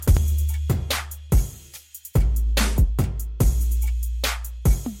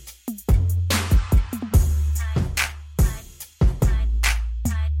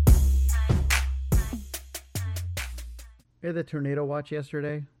had the tornado watch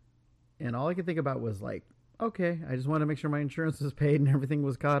yesterday, and all I could think about was like, okay, I just wanted to make sure my insurance was paid and everything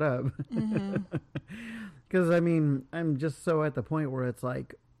was caught up. Because, I mean, I'm just so at the point where it's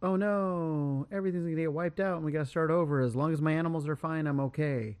like, oh no, everything's going to get wiped out and we got to start over. As long as my animals are fine, I'm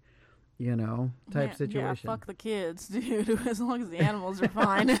okay. You know, type situation. Yeah, fuck the kids, dude. As long as the animals are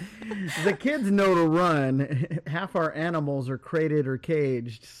fine. The kids know to run. Half our animals are crated or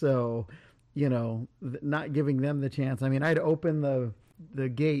caged, so, you know, not giving them the chance. I mean, I'd open the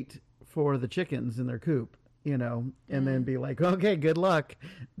gate for the chickens in their coop, you know, and then be like, okay, good luck.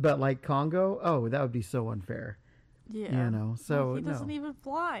 But like Congo, oh, that would be so unfair. Yeah. You know, so well, he doesn't even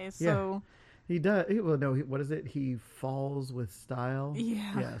fly, so... Yeah. He does. Well, no. What is it? He falls with style.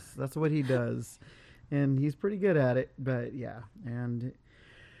 Yeah. Yes, that's what he does, and he's pretty good at it. But yeah, and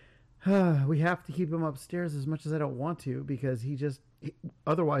we have to keep him upstairs as much as I don't want to because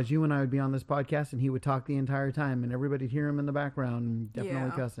otherwise you and I would be on this podcast and he would talk the entire time and everybody'd hear him in the background,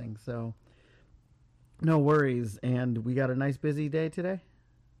 definitely cussing. So no worries. And we got a nice busy day today.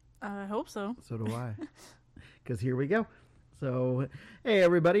 I hope so. So do I. Because here we go. So, hey,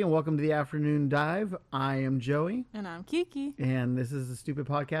 everybody, and welcome to the Afternoon Dive. I am Joey. And I'm Kiki. And this is a stupid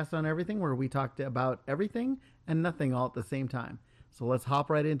podcast on everything where we talk about everything and nothing all at the same time. So let's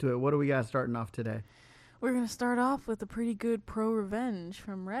hop right into it. What do we got starting off today? We're going to start off with a pretty good pro-revenge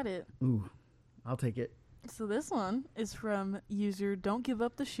from Reddit. Ooh, I'll take it. So this one is from user Don't Give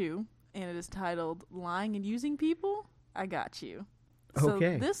Up the Shoe, and it is titled, Lying and Using People? I Got You.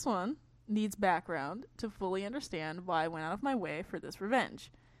 Okay. So this one needs background to fully understand why I went out of my way for this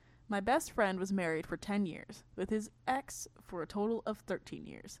revenge. My best friend was married for 10 years, with his ex for a total of 13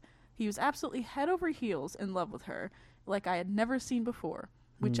 years. He was absolutely head over heels in love with her, like I had never seen before,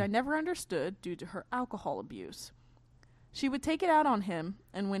 which I never understood due to her alcohol abuse. She would take it out on him,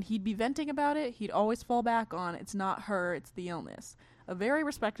 and when he'd be venting about it, he'd always fall back on, it's not her, it's the illness. A very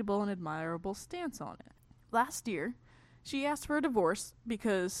respectable and admirable stance on it. Last year, she asked for a divorce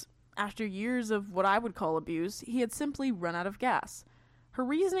because... after years of what I would call abuse, he had simply run out of gas. Her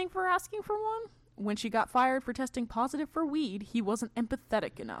reasoning for asking for one? When she got fired for testing positive for weed, he wasn't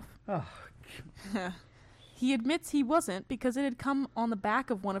empathetic enough. Oh. He admits he wasn't because it had come on the back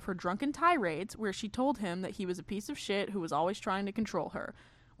of one of her drunken tirades where she told him that he was a piece of shit who was always trying to control her,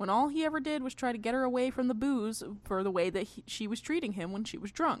 when all he ever did was try to get her away from the booze for the way that she was treating him when she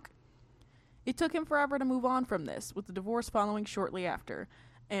was drunk. It took him forever to move on from this, with the divorce following shortly after.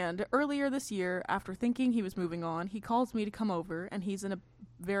 And earlier this year, after thinking he was moving on, he calls me to come over, and he's in a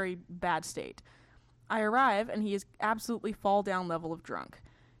very bad state. I arrive, and he is absolutely fall-down level of drunk.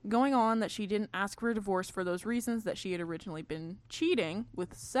 Going on that she didn't ask for a divorce for those reasons that she had originally been cheating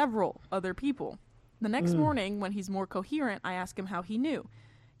with several other people. The next morning, when he's more coherent, I ask him how he knew.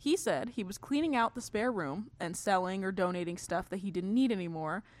 He said he was cleaning out the spare room and selling or donating stuff that he didn't need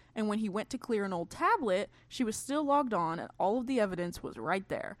anymore, and when he went to clear an old tablet, she was still logged on and all of the evidence was right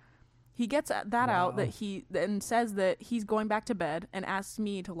there. He gets that out that he then says that he's going back to bed and asks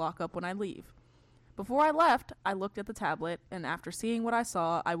me to lock up when I leave. Before I left, I looked at the tablet, and after seeing what I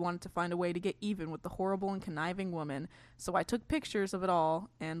saw, I wanted to find a way to get even with the horrible and conniving woman, so I took pictures of it all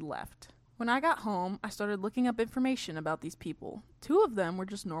and left. When I got home, I started looking up information about these people. 2 of them were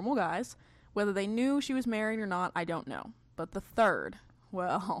just normal guys. Whether they knew she was married or not, I don't know. But the third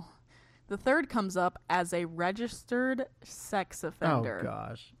comes up as a registered sex offender. Oh,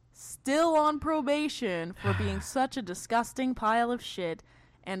 gosh. Still on probation for being such a disgusting pile of shit,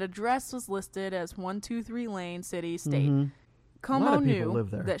 and address was listed as 123 Lane, City, State. Como knew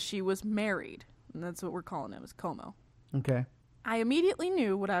that she was married, and that's what we're calling him, is Como. Okay. I immediately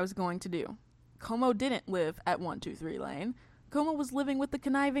knew what I was going to do. Como didn't live at 123 Lane. Como was living with the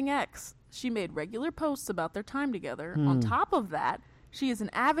conniving ex. She made regular posts about their time together. On top of that, she is an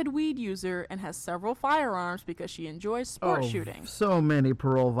avid weed user and has several firearms because she enjoys sport shooting. So many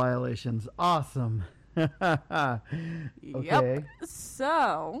parole violations. Awesome. Okay. Yep.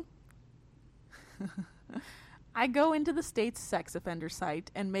 So, I go into the state's sex offender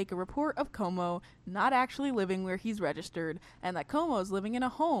site and make a report of Como not actually living where he's registered, and that Como is living in a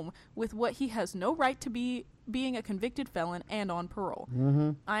home with what he has no right to be, being a convicted felon and on parole.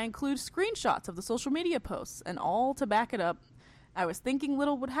 I include screenshots of the social media posts and all to back it up. I was thinking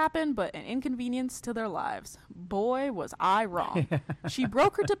little would happen, but an inconvenience to their lives. Boy, was I wrong. She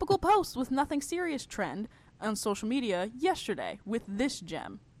broke her typical post with nothing serious trend on social media yesterday with this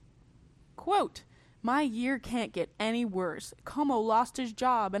gem. Quote, "My year can't get any worse. Como lost his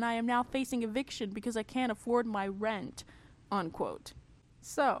job and I am now facing eviction because I can't afford my rent." Unquote.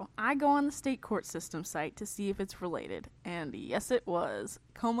 So, I go on the state court system site to see if it's related, and yes, it was.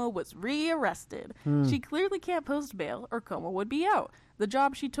 Como was rearrested. She clearly can't post bail, or Como would be out. The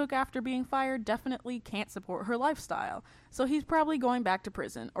job she took after being fired definitely can't support her lifestyle, so he's probably going back to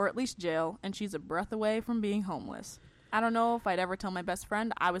prison, or at least jail, and she's a breath away from being homeless. I don't know if I'd ever tell my best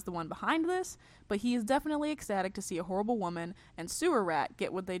friend I was the one behind this, but he is definitely ecstatic to see a horrible woman and sewer rat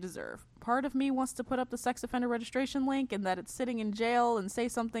get what they deserve. Part of me wants to put up the sex offender registration link and that it's sitting in jail and say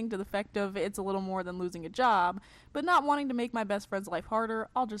something to the effect of it's a little more than losing a job, but not wanting to make my best friend's life harder,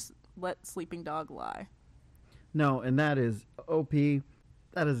 I'll just let Sleeping Dog lie. No, and that is OP.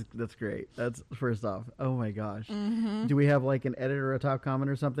 That's great. That's first off. Oh my gosh. Mm-hmm. Do we have like an edit or a top comment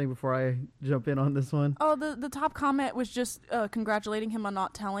or something before I jump in on this one? Oh, the top comment was just congratulating him on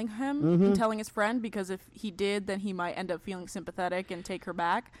not telling him and telling his friend, because if he did, then he might end up feeling sympathetic and take her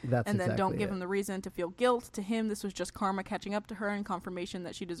back. That's and then exactly don't give it. him the reason to feel guilt. To him, this was just karma catching up to her and confirmation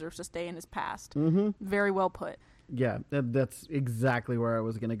that she deserves to stay in his past. Very well put. Yeah, that's exactly where I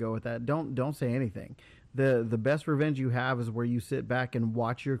was going to go with that. Don't say anything. The best revenge you have is where you sit back and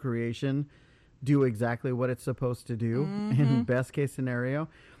watch your creation do exactly what it's supposed to do in best case scenario,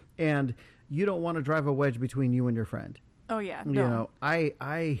 and you don't want to drive a wedge between you and your friend. Oh yeah, You know,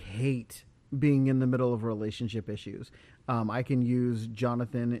 I hate being in the middle of relationship issues. I can use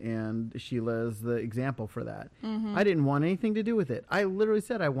Jonathan and Sheila as the example for that. I didn't want anything to do with it. I literally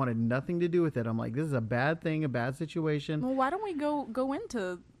said I wanted nothing to do with it. I'm like, this is a bad thing, a bad situation. Well, why don't we go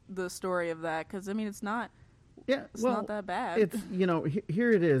into the story of that? Because I mean, it's not not that bad. It's,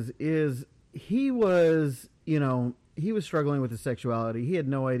 here it is he was, he was struggling with his sexuality. He had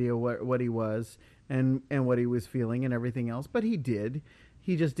no idea what he was and what he was feeling and everything else, but he did.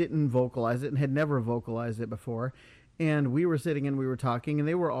 He just didn't vocalize it and had never vocalized it before. And we were sitting and we were talking, and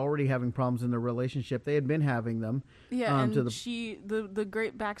they were already having problems in their relationship. They had been having them. Yeah, and the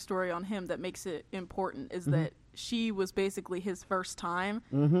great backstory on him that makes it important is that she was basically his first time,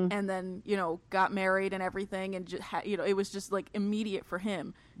 and then got married and everything, and it was just like immediate for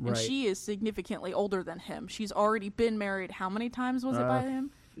him. And Right. she is significantly older than him. She's already been married. How many times was it by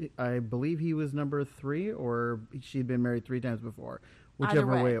him? I believe he was number 3, or she'd been married 3 times before. Either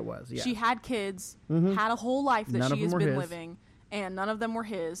Whichever way it was. Yeah. She had kids, had a whole life that None of she them has were been his. living, and none of them were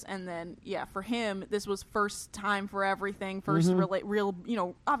his. And then, for him, this was first time for everything. First real,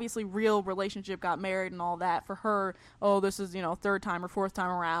 obviously real relationship, got married and all that. For her, this is, third time or fourth time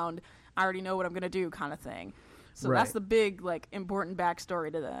around. I already know what I'm going to do kind of thing. So Right. that's the big, important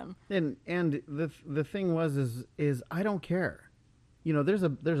backstory to them. And the thing is I don't care. There's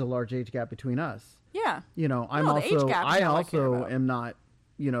a large age gap between us. Yeah. I'm No, the age also gap is I all I care also about. am not,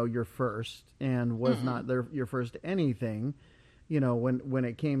 your first, and was not your first anything, when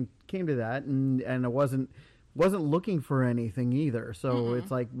it came to that, and I wasn't looking for anything either. So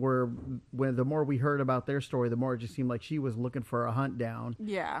it's like when the more we heard about their story, the more it just seemed like she was looking for a hunt down.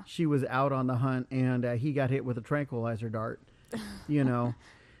 Yeah. She was out on the hunt, and he got hit with a tranquilizer dart,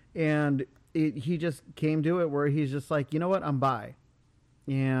 and he just came to it where he's just like, you know what, I'm bi.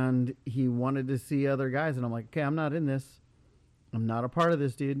 And he wanted to see other guys, and I'm like, okay, I'm not in this. I'm not a part of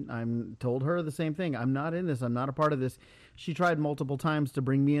this, dude. I'm told her the same thing. I'm not in this. I'm not a part of this. She tried multiple times to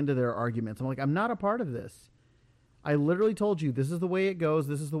bring me into their arguments. I'm like, I'm not a part of this. I literally told you, this is the way it goes.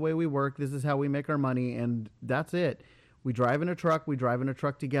 This is the way we work. This is how we make our money, and that's it. We drive in a truck. We drive in a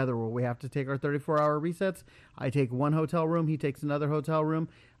truck together where we have to take our 34-hour resets. I take one hotel room. He takes another hotel room.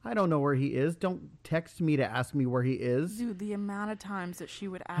 I don't know where he is. Don't text me to ask me where he is. Dude, the amount of times that she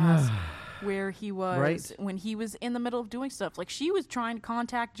would ask where he was Right. when he was in the middle of doing stuff. Like, she was trying to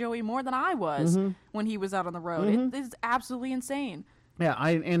contact Joey more than I was when he was out on the road. It is absolutely insane. Yeah,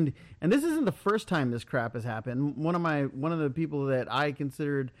 and this isn't the first time this crap has happened. One of the people that I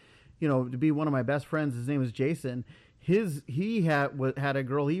considered, to be one of my best friends, his name is Jason. He had a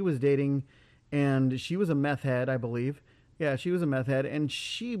girl he was dating, and she was a meth head, I believe. Yeah, she was a meth head, and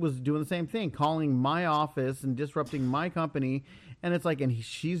she was doing the same thing, calling my office and disrupting my company. And it's like, and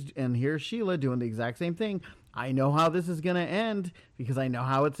here's Sheila doing the exact same thing. I know how this is going to end because I know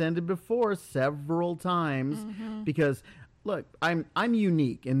how it's ended before several times. Because look, I'm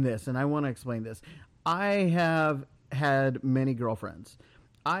unique in this, and I want to explain this. I have had many girlfriends.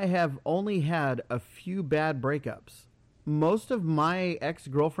 I have only had a few bad breakups. Most of my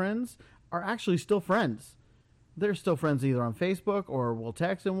ex-girlfriends are actually still friends. They're still friends either on Facebook or we'll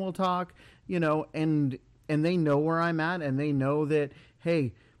text and we'll talk, and they know where I'm at, and they know that,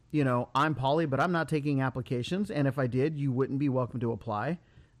 hey, I'm poly, but I'm not taking applications. And if I did, you wouldn't be welcome to apply,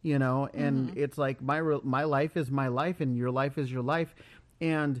 and it's like my life is my life and your life is your life.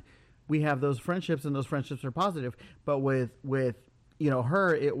 And we have those friendships, and those friendships are positive. But with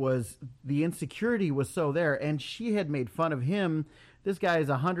her, it was the insecurity was so there, and she had made fun of him. This guy is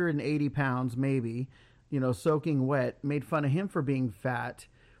 180 pounds, maybe, soaking wet, made fun of him for being fat.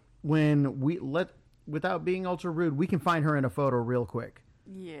 When without being ultra rude, we can find her in a photo real quick.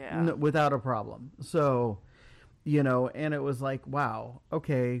 Yeah. Without a problem. So, and it was like, wow,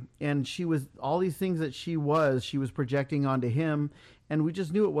 okay. And she was, all these things that she was projecting onto him, and we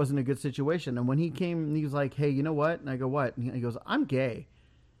just knew it wasn't a good situation. And when he came, and he was like, hey, you know what? And I go, what? And he goes, I'm gay.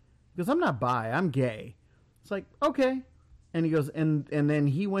 He goes, I'm not bi, I'm gay. It's like, okay. And he goes, and then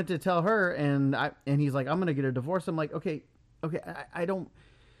he went to tell her, and he's like, I'm going to get a divorce. I'm like, okay, I don't,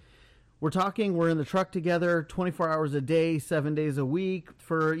 we're talking, we're in the truck together 24 hours a day, 7 days a week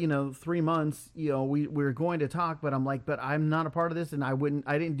for, 3 months, we're going to talk, but I'm like, but I'm not a part of this. And I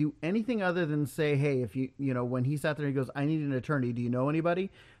didn't do anything other than say, hey, if when he sat there, he goes, I need an attorney. Do you know anybody?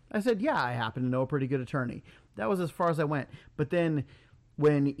 I said, yeah, I happen to know a pretty good attorney. That was as far as I went. But then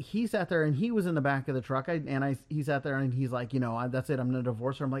when he sat there and he was in the back of the truck, he sat there and he's like, that's it, I'm going to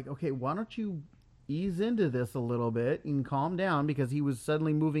divorce her. I'm like, okay, why don't you ease into this a little bit and calm down, because he was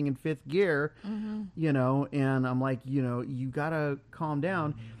suddenly moving in fifth gear, and I'm like, you gotta calm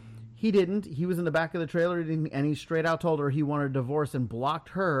down. He didn't. He was in the back of the trailer, and he straight out told her he wanted a divorce and blocked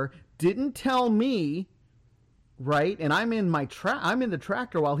her. Didn't tell me, right? And I'm in the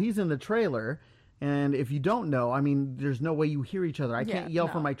tractor while he's in the trailer. And if you don't know, I mean, there's no way you hear each other. I can't yell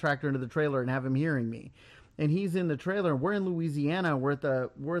from my tractor into the trailer and have him hearing me. And he's in the trailer. We're in Louisiana. We're at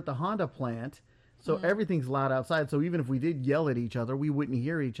the Honda plant. So everything's loud outside. So even if we did yell at each other, we wouldn't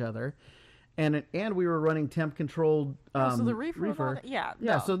hear each other. And we were running temp controlled so the reefer.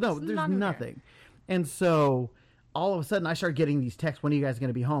 So there's nothing. And so all of a sudden I start getting these texts. When are you guys going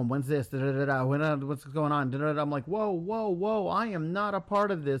to be home? When's this? What's going on? I'm like, whoa. I am not a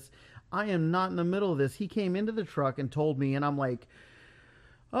part of this. I am not in the middle of this. He came into the truck and told me, and I'm like,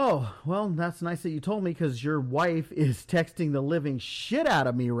 oh, well, that's nice that you told me, because your wife is texting the living shit out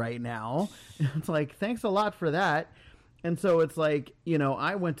of me right now. It's like, thanks a lot for that. And so it's like,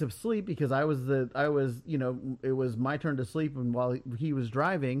 I went to sleep because it was my turn to sleep while he was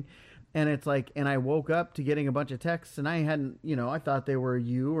driving. And it's like, and I woke up to getting a bunch of texts, and I hadn't, I thought they were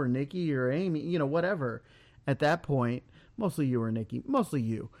you or Nikki or Amy, whatever. At that point, mostly you or Nikki, mostly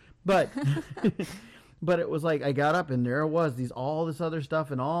you. But but it was like I got up and there it was, all this other stuff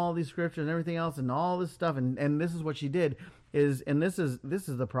and all these scriptures and everything else and all this stuff, and this is what she did and this is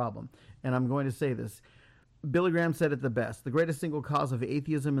the problem, and I'm going to say this. Billy Graham said it the best. The greatest single cause of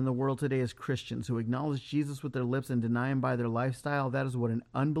atheism in the world today is Christians who acknowledge Jesus with their lips and deny him by their lifestyle. That is what an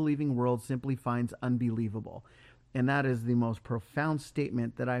unbelieving world simply finds unbelievable. And that is the most profound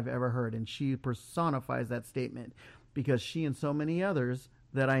statement that I've ever heard, and she personifies that statement, because she and so many others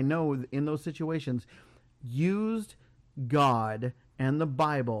that I know in those situations used God and the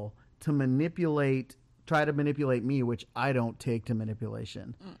Bible to try to manipulate me, which I don't take to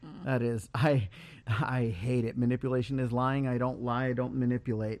manipulation. That is, I hate it. Manipulation is lying. I don't lie. I don't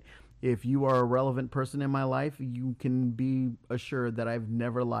manipulate. If you are a relevant person in my life, you can be assured that I've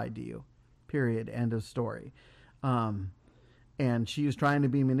never lied to you. Period. End of story. And she was trying to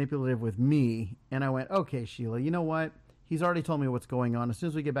be manipulative with me, and I went, okay, Sheila, you know what? He's already told me what's going on. As soon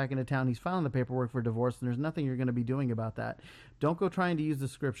as we get back into town, he's filing the paperwork for divorce, and there's nothing you're going to be doing about that. Don't go trying to use the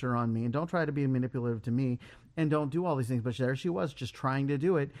scripture on me, and don't try to be manipulative to me, and don't do all these things. But there she was, just trying to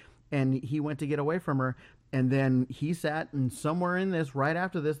do it, and he went to get away from her, and then he sat, and somewhere in this, right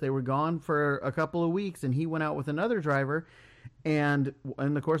after this, they were gone for a couple of weeks, and he went out with another driver, and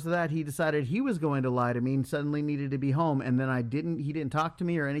in the course of that, he decided he was going to lie to me and suddenly needed to be home, and then he didn't talk to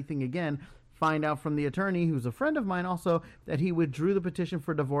me or anything again. Find out from the attorney, who's a friend of mine also, that he withdrew the petition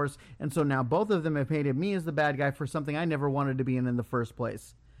for divorce. And so now both of them have painted me as the bad guy for something I never wanted to be in the first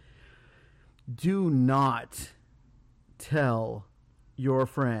place. Do not tell your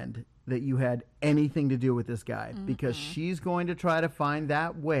friend that you had anything to do with this guy, because she's going to try to find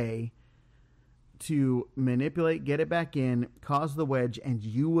that way to manipulate, get it back in, cause the wedge, and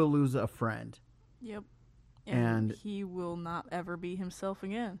you will lose a friend. Yep. And he will not ever be himself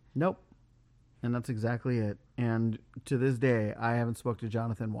again. Nope. And that's exactly it. And to this day, I haven't spoke to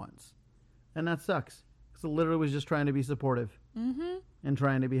Jonathan once. And that sucks. Because I literally was just trying to be supportive. And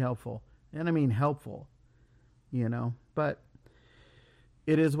trying to be helpful. And I mean helpful. But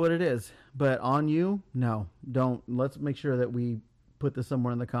it is what it is. But on you, no. Don't. Let's make sure that we put this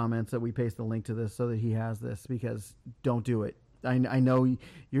somewhere in the comments, that we paste the link to this so that he has this. Because don't do it. I know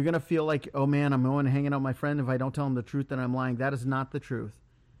you're going to feel like, oh man, I'm going to hang out with my friend. If I don't tell him the truth, then I'm lying. That is not the truth.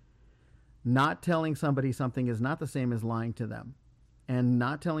 Not telling somebody something is not the same as lying to them. And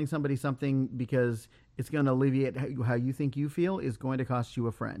not telling somebody something because it's going to alleviate how you think you feel is going to cost you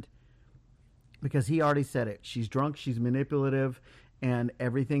a friend. Because he already said it. She's drunk, she's manipulative, and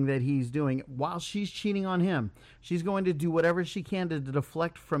everything that he's doing, while she's cheating on him, she's going to do whatever she can to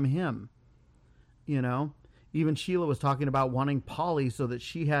deflect from him. You know? Even Sheila was talking about wanting Polly so that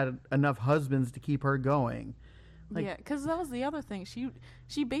she had enough husbands to keep her going. Like, yeah, because that was the other thing.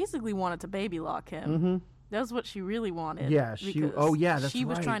 She basically wanted to baby lock him. Mm-hmm. That's what she really wanted. Yeah, she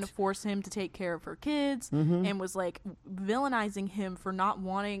was trying to force him to take care of her kids and was like villainizing him for not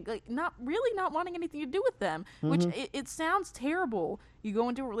wanting anything to do with them, which it sounds terrible. You go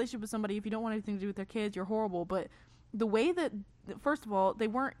into a relationship with somebody, if you don't want anything to do with their kids, you're horrible. But the way that, first of all, they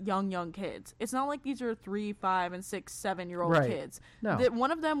weren't young kids. It's not like these are 3, 5, and 6, 7-year-old Right. kids. No.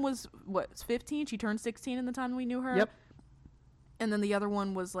 One of them was 15. She turned 16 in the time we knew her. Yep. And then the other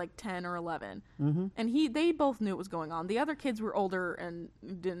one was like 10 or 11. Mm-hmm. And they both knew what was going on. The other kids were older and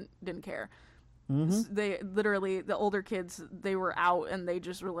didn't care. Mm-hmm. They literally, the older kids, they were out and they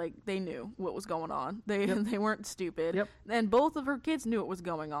just were like, they knew what was going on. They weren't stupid. Yep. And both of her kids knew what was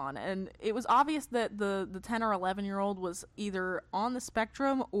going on. And it was obvious that the 10 or 11-year-old was either on the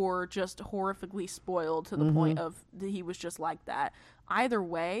spectrum or just horrifically spoiled to the point of he was just like that. Either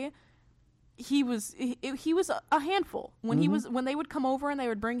way, he was a handful. When they would come over and they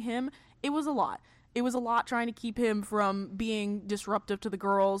would bring him, it was a lot. It was a lot trying to keep him from being disruptive to the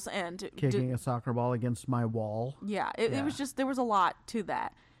girls and Kicking a soccer ball against my wall. Yeah, it was just, there was a lot to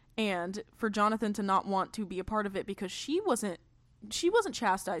that. And for Jonathan to not want to be a part of it because she wasn't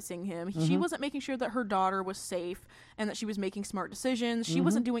chastising him. She wasn't making sure that her daughter was safe and that she was making smart decisions. She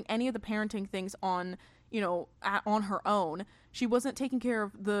wasn't doing any of the parenting things on her own. She wasn't taking care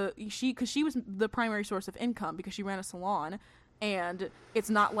of because she was the primary source of income because she ran a salon. And it's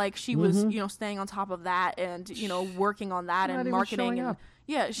not like she was, staying on top of that and, working on that and marketing.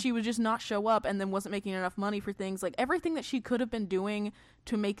 And she would just not show up and then wasn't making enough money for things. Like everything that she could have been doing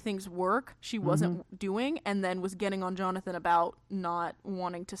to make things work, she wasn't doing, and then was getting on Jonathan about not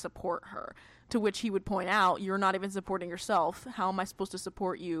wanting to support her. To which he would point out, you're not even supporting yourself. How am I supposed to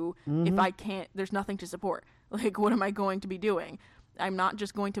support you if I can't, there's nothing to support? Like, what am I going to be doing? I'm not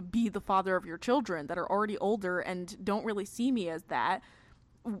just going to be the father of your children that are already older and don't really see me as that.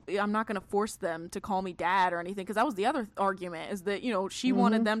 I'm not going to force them to call me dad or anything, because that was the other argument, is that, she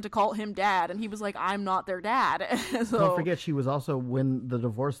wanted them to call him dad, and he was like, I'm not their dad. So, don't forget, she was also, when the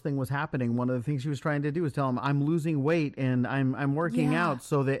divorce thing was happening, one of the things she was trying to do was tell him, I'm losing weight and I'm working out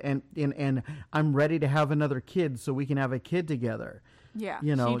so that and I'm ready to have another kid so we can have a kid together. Yeah,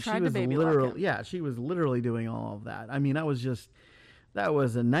 she tried was to baby lock him. Yeah, she was literally doing all of that. I mean, that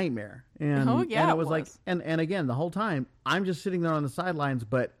was a nightmare. And, and it was like, and again, the whole time, I'm just sitting there on the sidelines,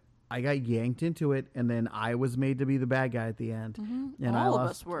 but I got yanked into it, and then I was made to be the bad guy at the end. And all of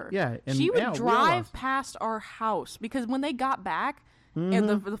us were. Yeah. And she would drive past our house, because when they got back, and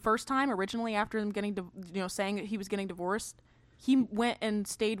the first time, originally after them getting, saying that he was getting divorced, he went and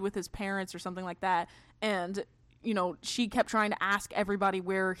stayed with his parents or something like that, and she kept trying to ask everybody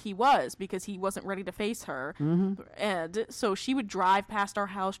where he was because he wasn't ready to face her. And so she would drive past our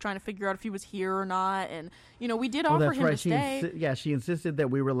house trying to figure out if he was here or not. And, we did offer him to stay. She insisted that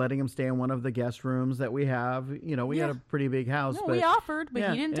we were letting him stay in one of the guest rooms that we have. We had a pretty big house. No, but, we offered,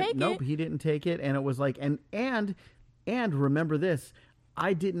 but he didn't take it. Nope, he didn't take it. And it was like, and remember this,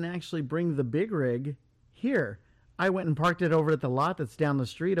 I didn't actually bring the big rig here. I went and parked it over at the lot that's down the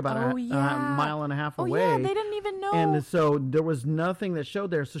street about a mile and a half away. Oh, yeah, they didn't even know. And so there was nothing that showed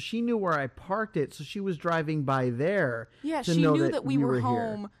there. So she knew where I parked it. So she was driving by there. Yeah, to she know knew that we were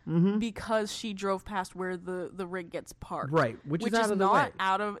home here. because she drove past where the rig gets parked. Right, which is out of the not way.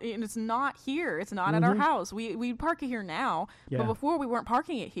 out of, and it's not here. It's not at our house. We park it here now, but before we weren't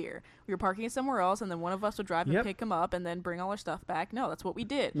parking it here. We were parking it somewhere else, and then one of us would drive and pick him up and then bring all our stuff back. No, that's what we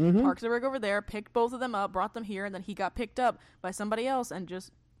did. Parked the rig over there, picked both of them up, brought them here, and then he got picked up by somebody else and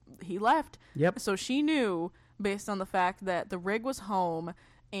he left. So she knew, based on the fact that the rig was home,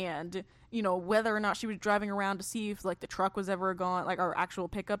 and whether or not she was driving around to see if like the truck was ever gone, like our actual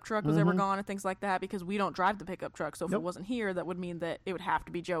pickup truck was ever gone and things like that, because we don't drive the pickup truck. So if it wasn't here, that would mean that it would have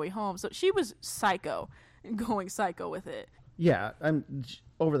to be Joey home. So she was going psycho with it. Yeah, I'm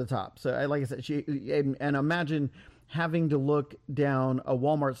over the top. So like I said, and imagine having to look down a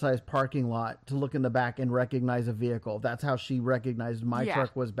Walmart-sized parking lot to look in the back and recognize a vehicle. That's how she recognized my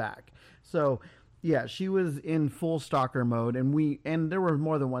truck was back. So, yeah, she was in full stalker mode, and there were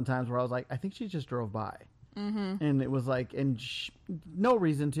more than one times where I was like, I think she just drove by. And it was like, no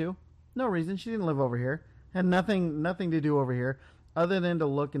reason to. No reason. She didn't live over here. Had nothing to do over here other than to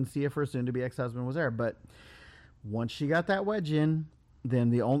look and see if her soon-to-be ex-husband was there. But once she got that wedge in,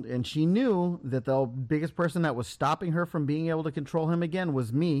 then and she knew that the biggest person that was stopping her from being able to control him again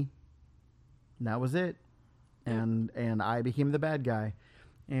was me. And that was it. And I became the bad guy.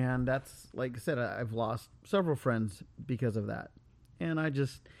 And that's, like I said, I've lost several friends because of that. And I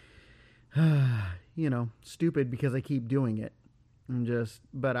just, stupid because I keep doing it.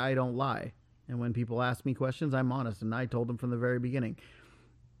 But I don't lie. And when people ask me questions, I'm honest. And I told them from the very beginning,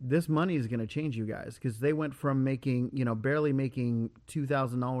 this money is going to change you guys. Because they went from making, barely making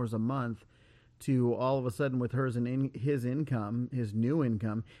 $2,000 a month to all of a sudden with his income, his new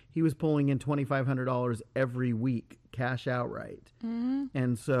income, he was pulling in $2,500 every week, cash outright. Mm-hmm.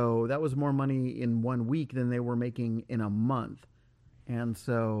 And so that was more money in 1 week than they were making in a month. And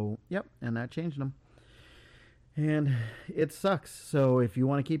so, and that changed them. And it sucks. So if you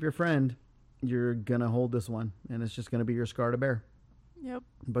want to keep your friend, you're going to hold this one. And it's just going to be your scar to bear. Yep.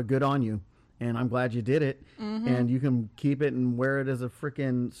 But good on you. And I'm glad you did it. Mm-hmm. And you can keep it and wear it as a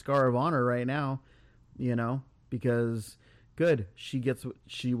freaking scar of honor right now, because good.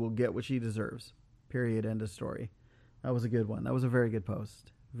 She will get what she deserves. Period. End of story. That was a good one. That was a very good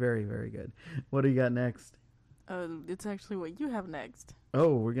post. Very, very good. What do you got next? It's actually what you have next.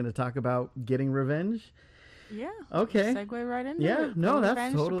 Oh, we're going to talk about getting revenge? Yeah. Okay. Segue right into it. Yeah. No,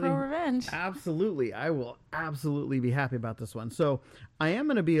 that's totally. Pro revenge. Absolutely. I will absolutely be happy about this one. So I am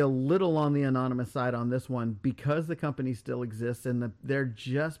going to be a little on the anonymous side on this one because the company still exists and they're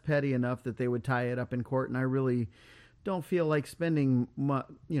just petty enough that they would tie it up in court. And I really don't feel like spending,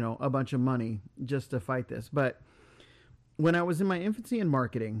 a bunch of money just to fight this. But when I was in my infancy in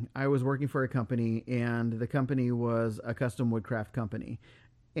marketing, I was working for a company, and the company was a custom woodcraft company.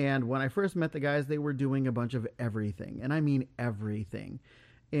 And when I first met the guys, they were doing a bunch of everything, and I mean everything.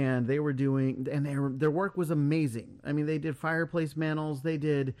 And they were doing, and their work was amazing. I mean, they did fireplace mantles. They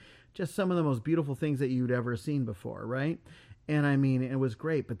did just some of the most beautiful things that you'd ever seen before, right? And I mean, it was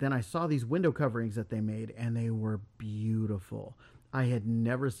great. But then I saw these window coverings that they made, and they were beautiful. I had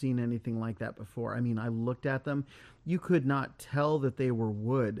never seen anything like that before. I mean, I looked at them. You could not tell that they were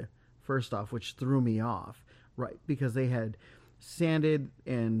wood, first off, which threw me off, right? Because they had sanded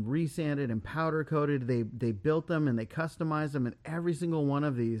and resanded and powder coated. They built them and they customized them, and every single one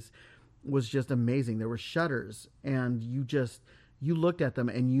of these was just amazing. There were shutters, and you looked at them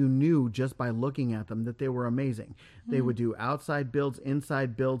and you knew just by looking at them that they were amazing. They would do outside builds,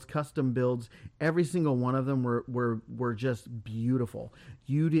 inside builds, custom builds. Every single one of them were just beautiful.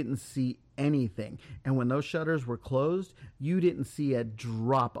 You didn't see anything. And when those shutters were closed, you didn't see a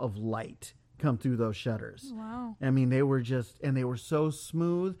drop of light come through those shutters. Wow. I mean, they were so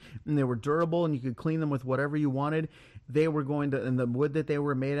smooth, and they were durable, and you could clean them with whatever you wanted. They were and the wood that they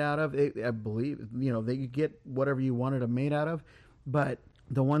were made out of, I believe, they could get whatever you wanted them made out of. But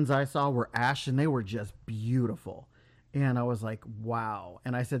the ones I saw were ash, and they were just beautiful. And I was like, wow.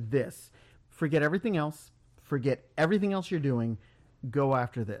 And I said, forget everything else. Forget everything else you're doing. Go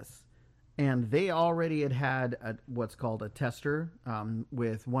after this. And they already had what's called a tester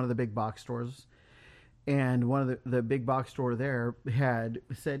with one of the big box stores. And one of the big box store there had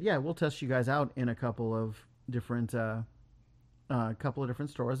said, yeah, we'll test you guys out in a couple of different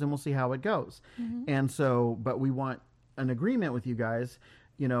stores, and we'll see how it goes. Mm-hmm. And so, but we want an agreement with you guys,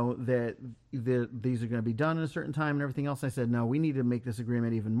 that these are going to be done in a certain time and everything else. I said, no, we need to make this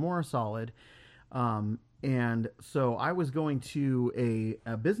agreement even more solid. And so I was going to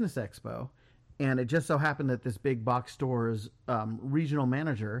a business expo, and it just so happened that this big box store's regional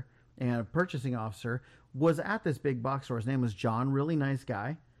manager and purchasing officer was at this big box store. His name was John, really nice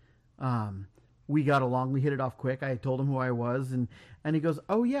guy. We got along. We hit it off quick. I told him who I was, and he goes,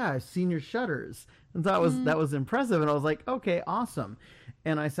 "Oh yeah, I've seen your shutters." And so that was impressive. And I was like, "Okay, awesome."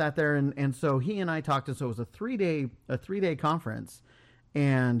 And I sat there, and so he and I talked. And so it was a 3-day conference,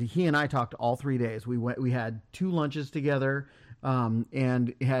 and he and I talked all 3 days. We had 2 lunches together,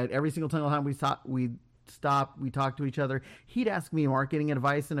 and had every single time we stopped, we talked to each other. He'd ask me marketing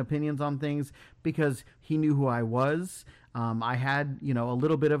advice and opinions on things because he knew who I was. I had, a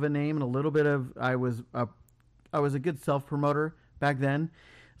little bit of a name and a little bit of, I was a good self-promoter back then.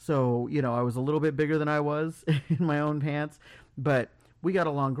 So, I was a little bit bigger than I was in my own pants, but we got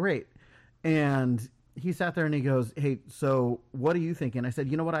along great. And he sat there and he goes, "Hey, so what do you think?" And I said,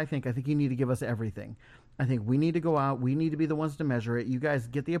 "You know what I think? I think you need to give us everything. I think we need to go out. We need to be the ones to measure it. You guys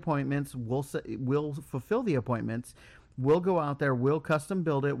get the appointments. We'll fulfill the appointments. We'll go out there, we'll custom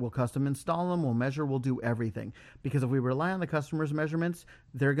build it, we'll custom install them, we'll measure, we'll do everything. Because if we rely on the customer's measurements,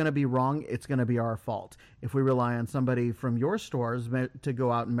 they're going to be wrong. It's going to be our fault. If we rely on somebody from your stores to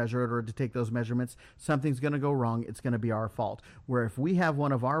go out and measure it or to take those measurements, something's going to go wrong. It's going to be our fault. Where if we have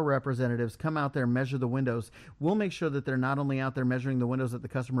one of our representatives come out there and measure the windows, we'll make sure that they're not only out there measuring the windows that the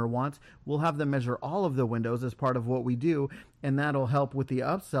customer wants, we'll have them measure all of the windows as part of what we do, and that'll help with the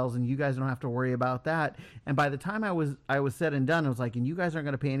upsells, and you guys don't have to worry about that. And by the time I was said and done, I was like, and you guys aren't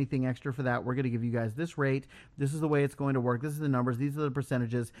going to pay anything extra for that. We're going to give you guys this rate. This is the way it's going to work. This is the numbers. These are the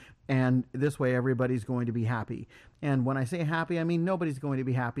percentages. And this way everybody's going to be happy. And when I say happy, I mean nobody's going to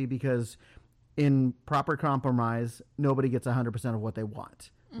be happy, because in proper compromise, nobody gets 100% of what they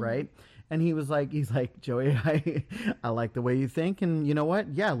want, right? And he's like, Joey, I like the way you think, and you know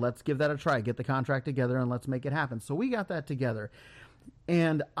what? Yeah, let's give that a try. Get the contract together and let's make it happen. So we got that together,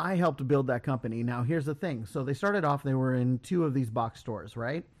 and I helped build that company. Now, here's the thing. So they started off, they were in 2 of these box stores,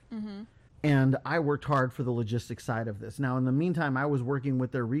 right? And I worked hard for the logistics side of this. Now, in the meantime, I was working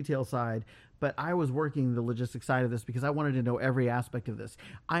with their retail side, but I was working the logistics side of this because I wanted to know every aspect of this.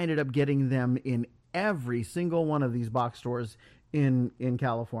 I ended up getting them in every single one of these box stores in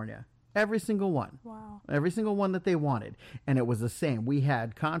California. Every single one. Wow. Every single one that they wanted. And it was the same. We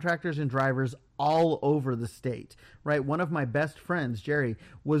had contractors and drivers all over the state, right? One of my best friends, Jerry,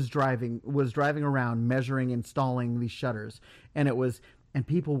 was driving around measuring, installing these shutters. And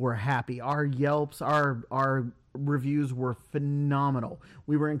people were happy. Our Yelps, our reviews were phenomenal.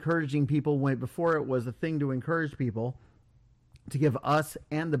 We were encouraging people before it was a thing to encourage people to give us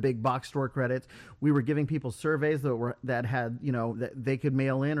and the big box store credits. We were giving people surveys that had, that they could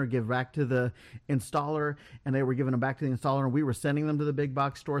mail in or give back to the installer, and they were giving them back to the installer, and we were sending them to the big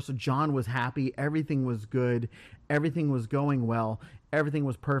box store. So John was happy. Everything was good. Everything was going well. Everything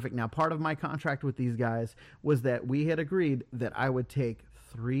was perfect. Now, part of my contract with these guys was that we had agreed that I would take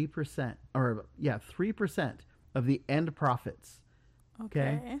 3% of the end profits.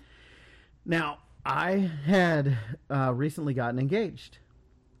 Okay. Now, I had recently gotten engaged.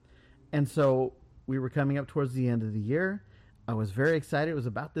 And so we were coming up towards the end of the year. I was very excited. It was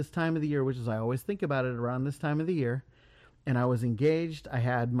about this time of the year, which is, I always think about it around this time of the year. And I was engaged. I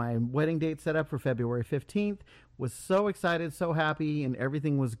had my wedding date set up for February 15th. Was so excited, so happy, and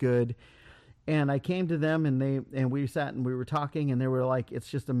everything was good. And I came to them, and we sat and we were talking, and they were like, it's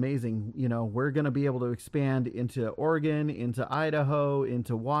just amazing. We're going to be able to expand into Oregon, into Idaho,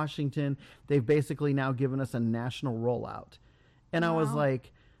 into Washington. They've basically now given us a national rollout. And wow. I was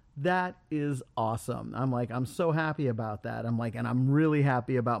like, that is awesome. I'm like, I'm so happy about that. I'm like, and I'm really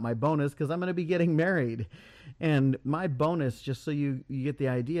happy about my bonus because I'm going to be getting married. And my bonus, just so you get the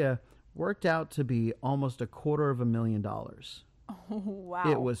idea, worked out to be almost $250,000. Oh,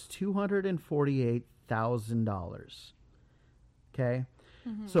 wow. It was $248,000. Okay.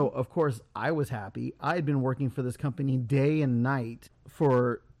 Mm-hmm. So, of course, I was happy. I had been working for this company day and night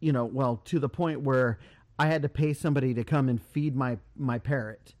for, to the point where I had to pay somebody to come and feed my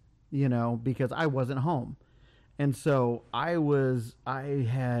parrot, because I wasn't home. And so I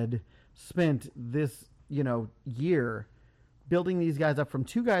had spent this, year building these guys up from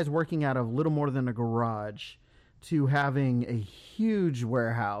 2 guys working out of little more than a garage to having a huge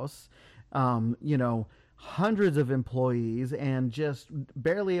warehouse, hundreds of employees, and just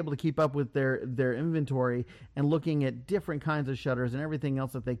barely able to keep up with their inventory, and looking at different kinds of shutters and everything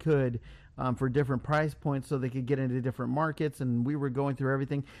else that they could for different price points so they could get into different markets. And we were going through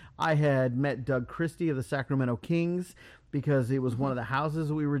everything. I had met Doug Christie of the Sacramento Kings because it was one of the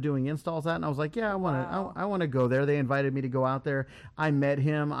houses we were doing installs at, and I was like, yeah, I want to go there. They invited me to go out there. I met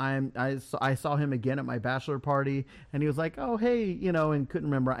him. I saw him again at my bachelor party, and he was like, oh, hey, and couldn't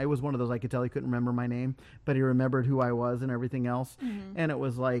remember. It was one of those, I could tell he couldn't remember my name, but he remembered who I was and everything else. Mm-hmm. And it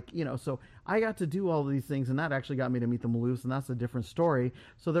was like, so I got to do all of these things, and that actually got me to meet the Maloofs, and that's a different story.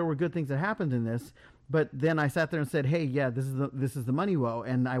 So there were good things that happened in this. But then I sat there and said, hey, yeah, this is the money woe,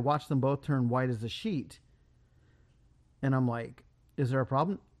 and I watched them both turn white as a sheet. And I'm like, is there a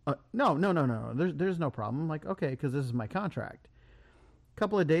problem? No. There's no problem. I'm like, okay, because this is my contract. A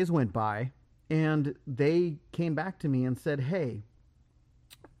couple of days went by, and they came back to me and said, hey,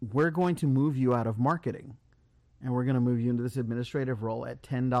 we're going to move you out of marketing, and we're going to move you into this administrative role at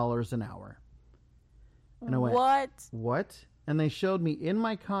 $10 an hour. And I went, what? And they showed me in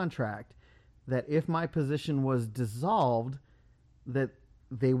my contract that if my position was dissolved, that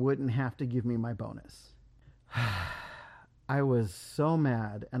they wouldn't have to give me my bonus. I was so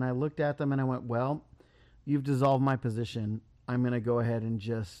mad, and I looked at them and I went, well, you've dissolved my position. I'm going to go ahead and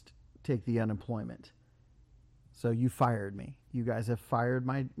just take the unemployment. So you fired me. You guys have fired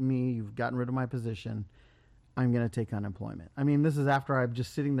me. You've gotten rid of my position. I'm going to take unemployment. I mean, this is after I'm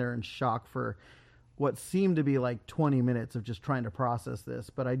just sitting there in shock for what seemed to be like 20 minutes of just trying to process this.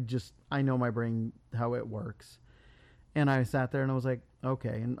 But I know my brain, how it works. And I sat there and I was like,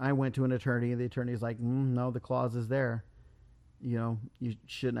 okay. And I went to an attorney, and the attorney's like, no, the clause is there. You know, you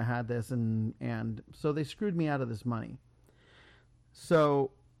shouldn't have had this. And so they screwed me out of this money.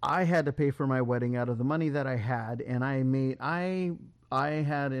 So I had to pay for my wedding out of the money that I had. And I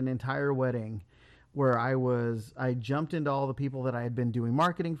had an entire wedding where I jumped into all the people that I had been doing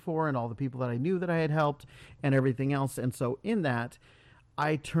marketing for and all the people that I knew that I had helped and everything else. And so in that,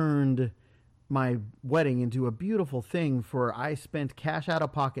 I turned my wedding into a beautiful thing I spent cash out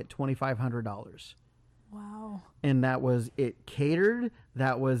of pocket $2,500. Wow. And that was it catered.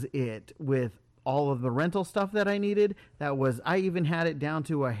 That was it with all of the rental stuff that I needed. I even had it down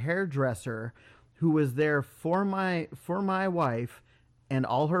to a hairdresser who was there for my wife and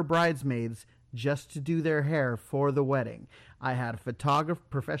all her bridesmaids just to do their hair for the wedding. I had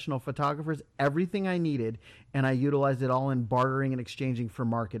professional photographers, everything I needed, and I utilized it all in bartering and exchanging for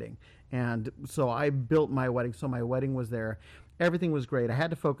marketing. And so I built my wedding. So my wedding was there. Everything was great. I had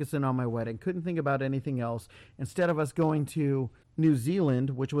to focus in on my wedding. Couldn't think about anything else. Instead of us going to New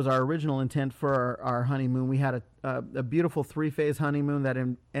Zealand, which was our original intent for our honeymoon, we had a beautiful 3-phase honeymoon that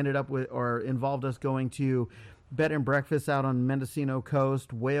ended up with or involved us going to bed and breakfast out on Mendocino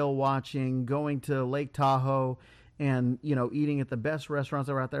Coast, whale watching, going to Lake Tahoe, and eating at the best restaurants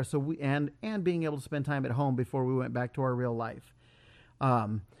that were out there. So and being able to spend time at home before we went back to our real life.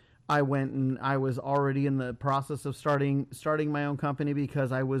 I went and I was already in the process of starting my own company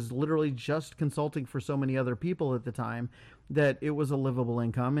because I was literally just consulting for so many other people at the time that it was a livable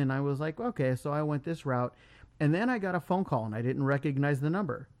income. And I was like, okay, so I went this route. And then I got a phone call and I didn't recognize the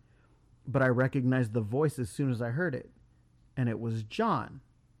number, but I recognized the voice as soon as I heard it. And it was John,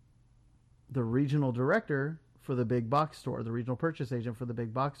 the regional director for the big box store, the regional purchase agent for the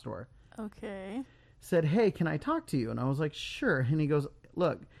big box store. Okay. Said, hey, can I talk to you? And I was like, sure. And he goes,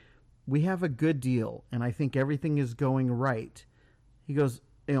 look, we have a good deal and I think everything is going right. He goes,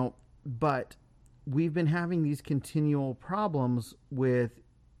 but we've been having these continual problems with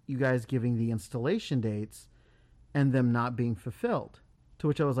you guys giving the installation dates and them not being fulfilled. To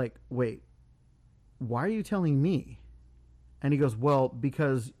which I was like, wait, why are you telling me? And he goes, well,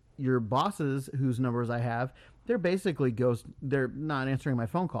 because your bosses, whose numbers I have, they're basically they're not answering my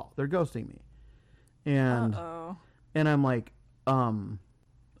phone call. They're ghosting me. And I'm like,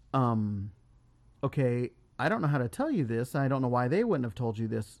 okay, I don't know how to tell you this. I don't know why they wouldn't have told you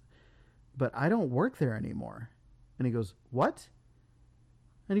this, but I don't work there anymore. And he goes, what?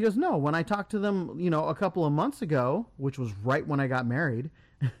 And he goes, no, when I talked to them, a couple of months ago, which was right when I got married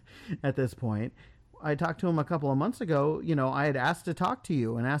at this point, I talked to him a couple of months ago, I had asked to talk to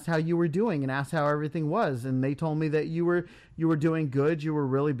you and asked how you were doing and asked how everything was. And they told me that you were doing good. You were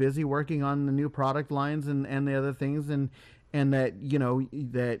really busy working on the new product lines and the other things. And that,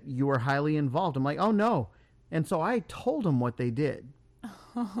 that you were highly involved. I'm like, oh no. And so I told him what they did.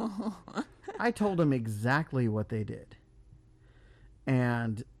 I told him exactly what they did.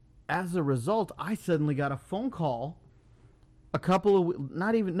 And as a result, I suddenly got a phone call it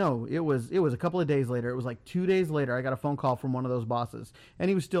was a couple of days later. It was like 2 days later. I got a phone call from one of those bosses and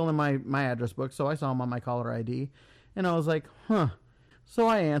he was still in my address book. So I saw him on my caller ID and I was like, huh. So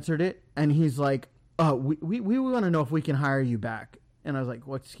I answered it and he's like, we want to know if we can hire you back. And I was like,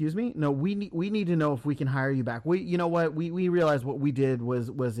 what, excuse me? No, we need to know if we can hire you back. We realized what we did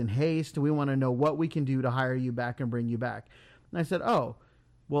was in haste. We want to know what we can do to hire you back and bring you back. And I said, oh,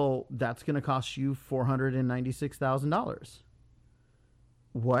 well, that's going to cost you $496,000.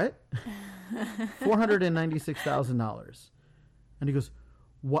 What? $496,000. And he goes,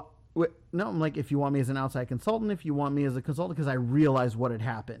 what? Wait, no, I'm like, if you want me as an outside consultant, if you want me as a consultant, because I realized what had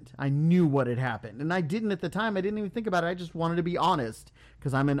happened. I knew what had happened. And I didn't at the time. I didn't even think about it. I just wanted to be honest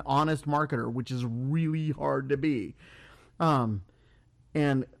because I'm an honest marketer, which is really hard to be.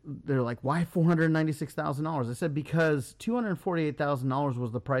 And they're like, why $496,000? I said, because $248,000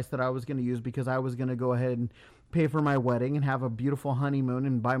 was the price that I was going to use because I was going to go ahead and pay for my wedding and have a beautiful honeymoon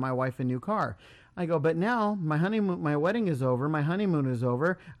and buy my wife a new car. I go, but now my wedding is over. My honeymoon is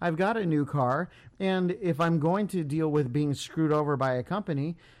over. I've got a new car. And if I'm going to deal with being screwed over by a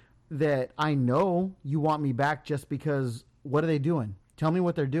company that I know you want me back just because, what are they doing? Tell me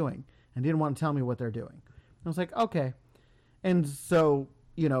what they're doing. And didn't want to tell me what they're doing. I was like, okay. And so,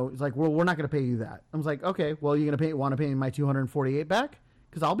 it's like, well, we're not going to pay you that. I was like, okay, well, you're going to want to pay me my $248 back?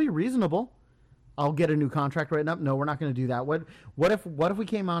 Because I'll be reasonable. I'll get a new contract written up. No, we're not going to do that. What if we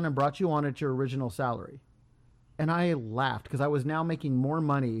came on and brought you on at your original salary? And I laughed because I was now making more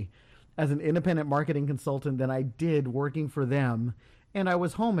money as an independent marketing consultant than I did working for them. And I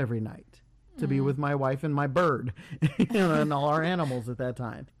was home every night to be with my wife and my bird, and all our animals at that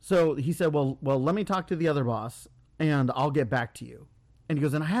time. So he said, well, let me talk to the other boss and I'll get back to you. And he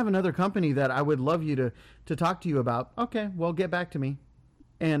goes, and I have another company that I would love you to talk to you about. Okay, well, get back to me.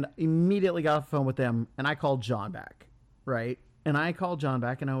 And immediately got off the phone with them, and I called John back, right? And I called John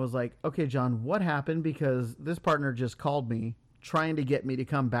back, and I was like, okay, John, what happened? Because this partner just called me trying to get me to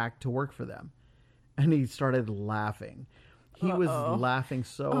come back to work for them. And he started laughing. He was laughing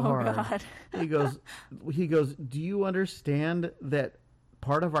so hard. God. He goes, do you understand that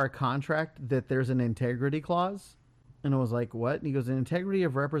part of our contract that there's an integrity clause? And I was like, what? And he goes, an integrity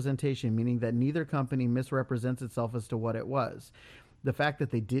of representation, meaning that neither company misrepresents itself as to what it was. The fact that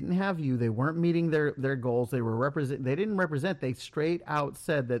they didn't have you, they weren't meeting their goals, they didn't represent, they straight out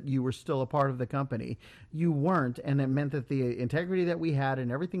said that you were still a part of the company. You weren't, and it meant that the integrity that we had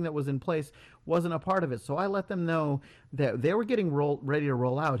and everything that was in place wasn't a part of it. So I let them know that they were getting ready to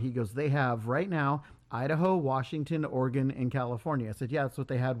roll out. He goes, they have right now Idaho, Washington, Oregon, and California. I said, yeah, that's what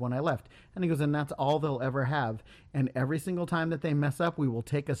they had when I left. And he goes, and that's all they'll ever have. And every single time that they mess up, we will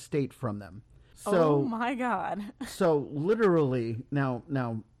take a state from them. So, oh my God. So literally, now,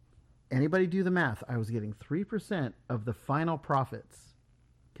 anybody do the math? I was getting 3% of the final profits.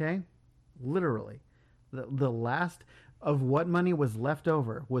 Okay? Literally. The last of what money was left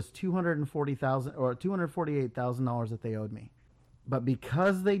over was $240,000 or $248,000 that they owed me. But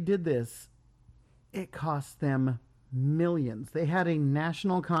because they did this, it cost them millions. They had a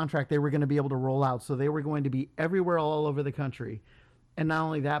national contract they were going to be able to roll out, so they were going to be everywhere all over the country. And not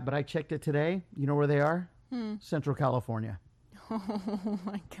only that, but I checked it today. You know where they are? Central California. Oh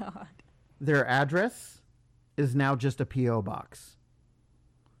my God. Their address is now just a P.O. box.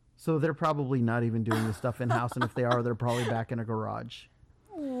 So they're probably not even doing this stuff in-house. And if they are, they're probably back in a garage.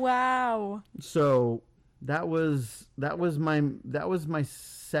 Wow. So that was my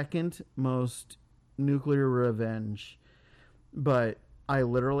second most nuclear revenge. But I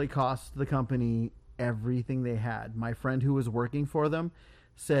literally cost the company everything they had. My friend who was working for them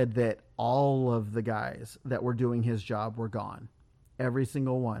said that all of the guys that were doing his job were gone. Every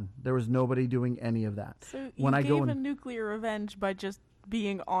single one. There was nobody doing any of that. So you gave a nuclear revenge by just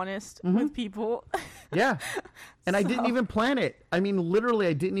being honest with people. Yeah. And I didn't even plan it. I mean, literally,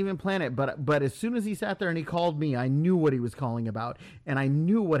 I didn't even plan it. But as soon as he sat there and he called me, I knew what he was calling about. And I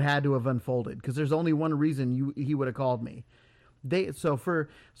knew what had to have unfolded. Because there's only one reason he would have called me. Think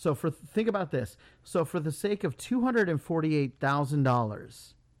about this. So for the sake of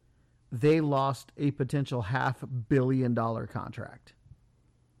 $248,000, they lost a potential $500 million contract.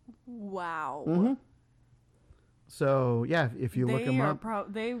 Wow. Mm-hmm. So yeah, if you look them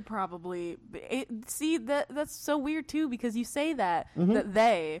up, they probably see that's so weird too, because you say that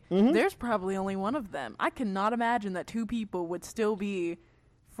there's probably only one of them. I cannot imagine that two people would still be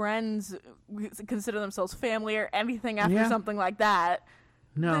friends, consider themselves family or anything after something like that.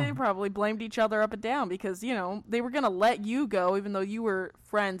 No. They probably blamed each other up and down because, they were going to let you go even though you were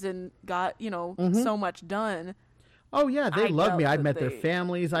friends and got, so much done. Oh, yeah, they loved me. I'd met their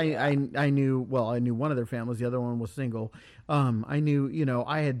families. I knew one of their families. The other one was single. I knew,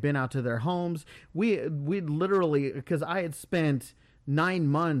 I had been out to their homes. We'd literally, because I had spent 9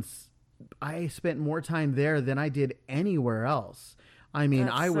 months, I spent more time there than I did anywhere else. I mean,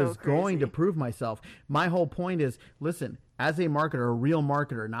 I was going to prove myself. My whole point is, listen, as a marketer, a real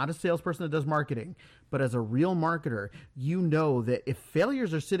marketer, not a salesperson that does marketing, but as a real marketer, you know that if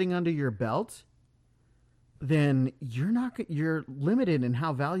failures are sitting under your belt, then you're limited in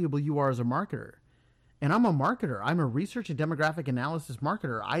how valuable you are as a marketer. And I'm a marketer. I'm a research and demographic analysis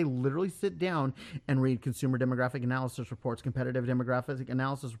marketer. I literally sit down and read consumer demographic analysis reports, competitive demographic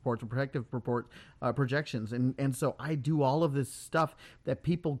analysis reports, and protective projections. And so I do all of this stuff that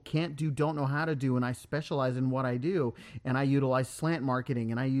people can't do, don't know how to do, and I specialize in what I do. And I utilize slant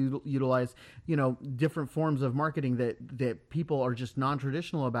marketing, and I utilize, different forms of marketing that people are just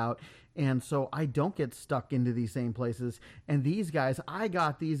non-traditional about. And so I don't get stuck into these same places. And these guys, I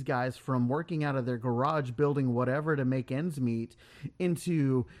got these guys from working out of their garage, building whatever to make ends meet,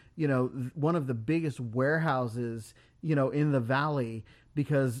 into, one of the biggest warehouses, in the valley,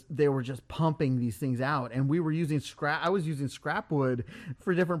 because they were just pumping these things out. And we were using I was using scrap wood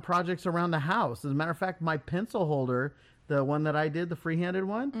for different projects around the house. As a matter of fact, my pencil holder, the one that I did, the free-handed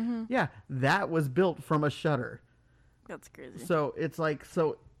one, that was built from a shutter. That's crazy. So it's like,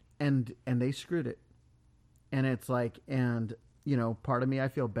 and they screwed it. And it's like, part of me, I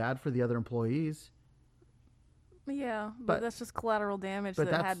feel bad for the other employees. Yeah, but But- that's just collateral damage but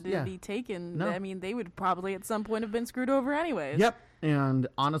that that's- had to yeah. be taken. No. I mean, they would probably at some point have been screwed over anyways. Yep. And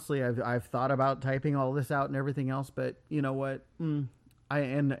honestly, I've thought about typing all this out and everything else, but you know what?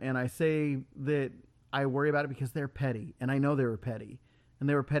 I say that I worry about it because they're petty, and I know they were petty, and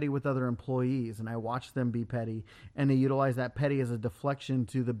they were petty with other employees, and I watched them be petty, and they utilize that petty as a deflection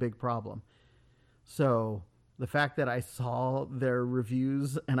to the big problem. So the fact that I saw their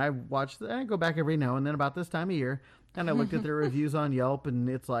reviews, and I go back every now and then about this time of year, and I looked at their reviews on Yelp, and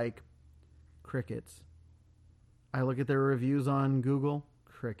it's like crickets. I look at their reviews on Google,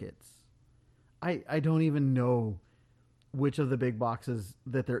 crickets. I don't even know which of the big boxes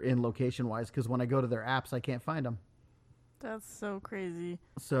that they're in location-wise, because when I go to their apps, I can't find them. That's so crazy.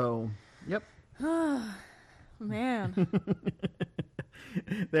 So, yep. Man.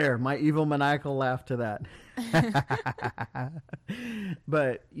 There, my evil maniacal laugh to that.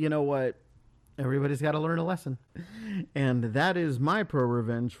 But you know what? Everybody's got to learn a lesson. And that is my pro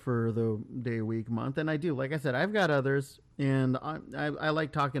revenge for the day, week, month. And I do, like I said, I've got others, and I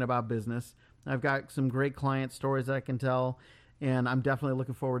like talking about business. I've got some great client stories that I can tell, and I'm definitely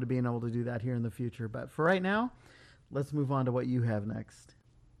looking forward to being able to do that here in the future. But for right now, let's move on to what you have next.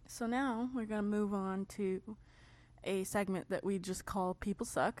 So now we're going to move on to a segment that we just call People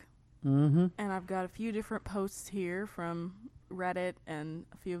Suck. Mm-hmm. And I've got a few different posts here from Reddit, and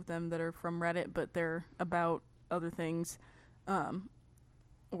a few of them that are from Reddit, but they're about other things,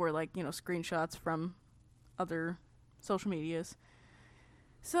 or like, screenshots from other social medias.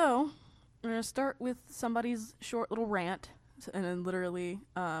 So we're going to start with somebody's short little rant, and then literally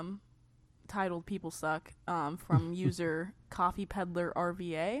titled People Suck, from user Coffee Peddler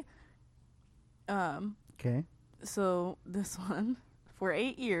RVA. Okay. So this one, for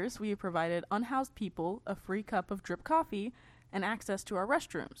 8 years, we have provided unhoused people a free cup of drip coffee and access to our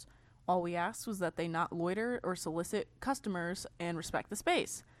restrooms. All we asked was that they not loiter or solicit customers and respect the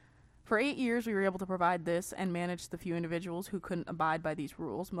space. For 8 years, we were able to provide this and manage the few individuals who couldn't abide by these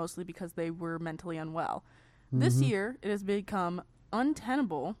rules, mostly because they were mentally unwell. This year, it has become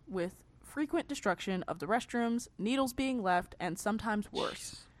untenable with frequent destruction of the restrooms, needles being left, and sometimes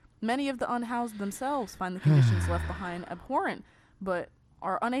worse. Many of the unhoused themselves find the conditions left behind abhorrent, but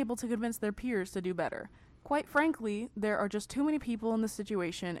are unable to convince their peers to do better. Quite frankly, there are just too many people in this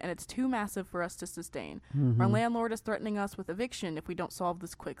situation, and it's too massive for us to sustain. Our landlord is threatening us with eviction if we don't solve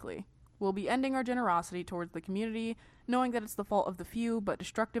this quickly. We'll be ending our generosity towards the community, knowing that it's the fault of the few, but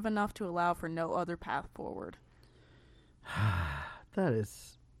destructive enough to allow for no other path forward. That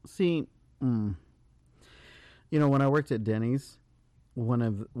is... See, when I worked at Denny's, one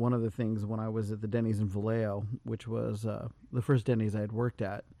of the things when I was at the Denny's in Vallejo, which was the first Denny's I had worked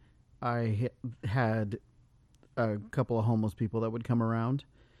at, I had a couple of homeless people that would come around,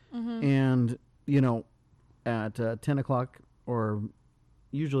 and at 10 o'clock or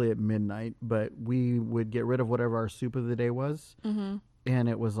usually at midnight, but we would get rid of whatever our soup of the day was, and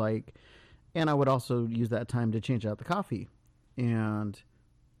it was like, and I would also use that time to change out the coffee, and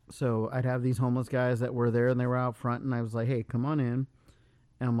so I'd have these homeless guys that were there, and they were out front, and I was like, hey, come on in.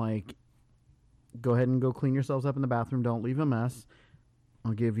 And I'm like, go ahead and go clean yourselves up in the bathroom. Don't leave a mess.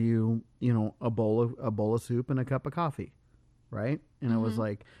 I'll give you, a bowl of soup and a cup of coffee, right? And it was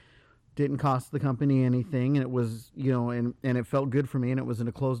like, didn't cost the company anything, and it was, and it felt good for me, and it was in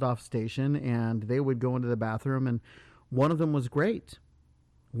a closed off station, and they would go into the bathroom, and one of them was great.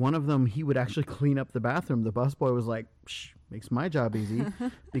 One of them, he would actually clean up the bathroom. The busboy was like, psh, makes my job easy,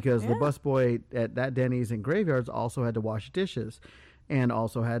 because the busboy at that Denny's and Graveyards also had to wash dishes and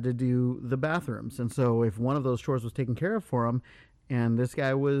also had to do the bathrooms. And so if one of those chores was taken care of for him, and this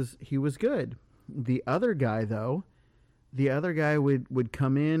guy was good. The other guy, though, would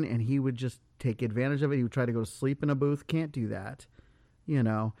come in and he would just take advantage of it. He would try to go to sleep in a booth. Can't do that,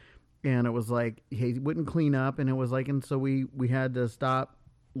 And it was like, he wouldn't clean up, and it was like, and so we had to stop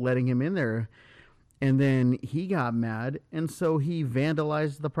letting him in there. And then he got mad, and so he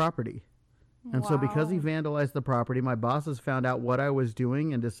vandalized the property. And so because he vandalized the property, my bosses found out what I was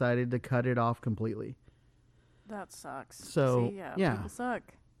doing and decided to cut it off completely. That sucks. So, See, yeah. People suck.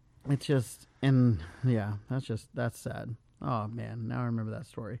 It's just, that's sad. Oh, man. Now I remember that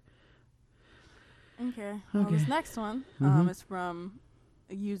story. Okay. Well, this next one is from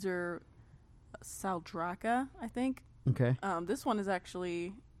a user Saldraka, I think. Okay. This one is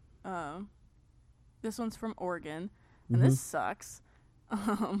actually, this one's from Oregon, and this sucks.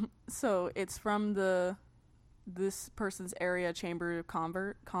 So it's from this person's area chamber of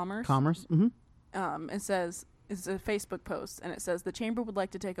commerce. It says, it's a Facebook post, and it says, the chamber would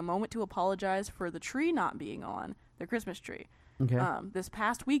like to take a moment to apologize for the tree not being on, their Christmas tree. Okay. This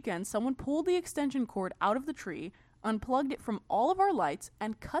past weekend, someone pulled the extension cord out of the tree, unplugged it from all of our lights,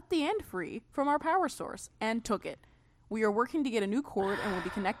 and cut the end free from our power source and took it. We are working to get a new cord and will be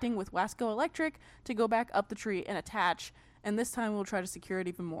connecting with Wasco Electric to go back up the tree and attach, and this time we'll try to secure it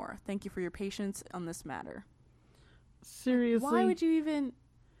even more. Thank you for your patience on this matter. Seriously? Why would you even...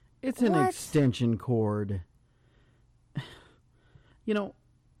 It's an extension cord. You know,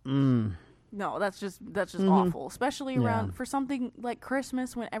 No, that's just awful, especially around for something like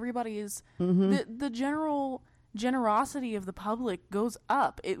Christmas when everybody is the general generosity of the public goes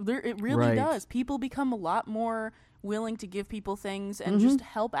up. It really does. People become a lot more willing to give people things and just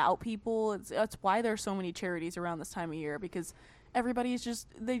help out people. That's why there's so many charities around this time of year, because everybody is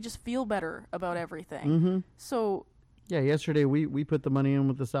they just feel better about everything. So yeah, yesterday we put the money in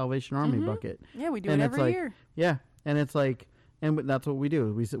with the Salvation Army bucket. Yeah, we do it every year. Yeah, and it's like, and that's what we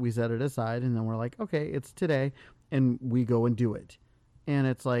do. We set it aside, and then we're like, okay, it's today, and we go and do it. And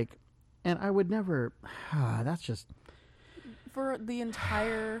it's like, and I would never. That's just for the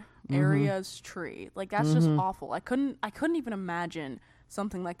entire area's tree. Like, that's just awful. I couldn't even imagine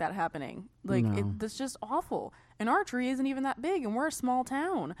something like that happening. Like, that's just awful. And our tree isn't even that big, and we're a small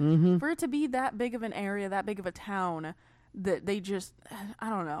town. For it to be that big of an area, that big of a town, that they just,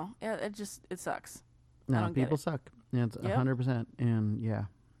 I don't know. It sucks. No, people suck. Yeah, it's 100%. And yeah,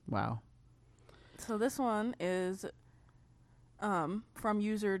 wow. So this one is from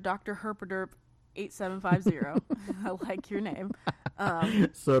user Dr. Herpaderp 8750. I like your name.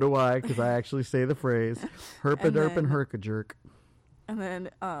 So do I, because I actually say the phrase herpaderp and herkajerk. And then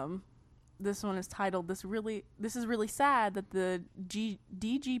this one is titled, This is really sad that the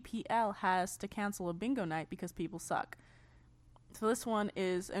DGPL has to cancel a bingo night because people suck. So this one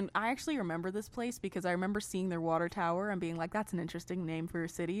is, and I actually remember this place because I remember seeing their water tower and being like, that's an interesting name for a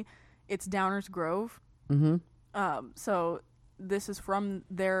city. It's Downers Grove. So this is from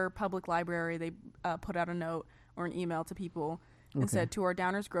their public library. They put out a note or an email to people and said, to our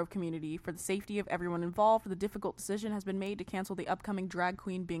Downers Grove community, for the safety of everyone involved, the difficult decision has been made to cancel the upcoming Drag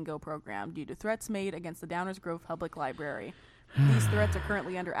Queen Bingo program due to threats made against the Downers Grove Public Library. These threats are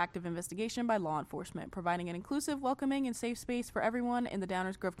currently under active investigation by law enforcement. Providing an inclusive, welcoming, and safe space for everyone in the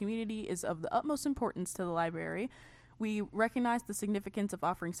Downers Grove community is of the utmost importance to the library. We recognize the significance of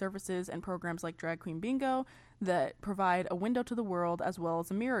offering services and programs like Drag Queen Bingo that provide a window to the world as well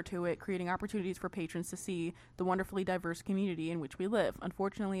as a mirror to it, creating opportunities for patrons to see the wonderfully diverse community in which we live.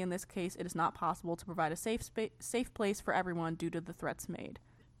 Unfortunately, in this case, it is not possible to provide a safe place for everyone due to the threats made.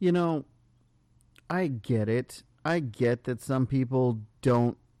 You know, I get it. I get that some people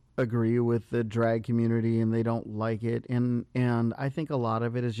don't agree with the drag community and they don't like it, and I think a lot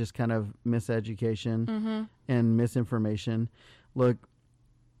of it is just kind of miseducation and misinformation. Look,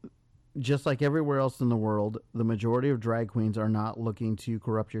 just like everywhere else in the world, the majority of drag queens are not looking to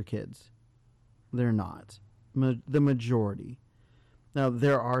corrupt your kids. They're not. The majority. Now,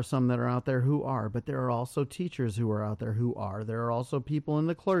 there are some that are out there who are, but there are also teachers who are out there who are. There are also people in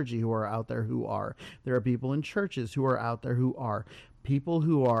the clergy who are out there who are. There are people in churches who are out there who are. People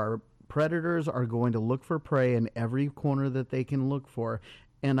who are predators are going to look for prey in every corner that they can look for,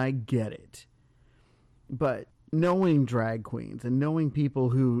 and I get it. But knowing drag queens and knowing people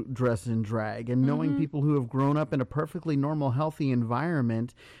who dress in drag and knowing people who have grown up in a perfectly normal, healthy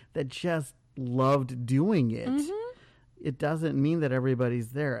environment that just loved doing it, it doesn't mean that everybody's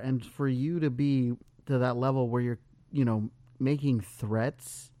there. And for you to be to that level where you're, making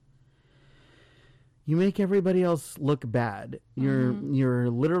threats, you make everybody else look bad.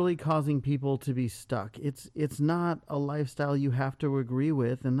 You're literally causing people to be stuck. It's not a lifestyle you have to agree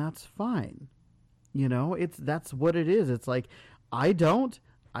with, and that's fine. That's what it is. It's like, I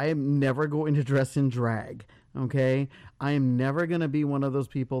am never going to dress in drag. Okay? I am never going to be one of those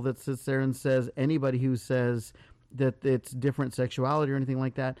people that sits there and says, anybody who says that it's different sexuality or anything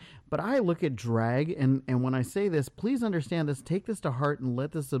like that. But I look at drag, and when I say this, please understand this, take this to heart and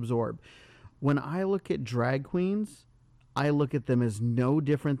let this absorb. When I look at drag queens, I look at them as no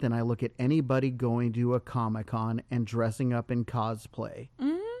different than I look at anybody going to a Comic-Con and dressing up in cosplay.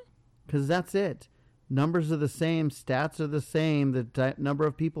 Because that's it. Numbers are the same, stats are the same, the number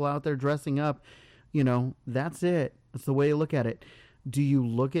of people out there dressing up, that's it. That's the way you look at it. Do you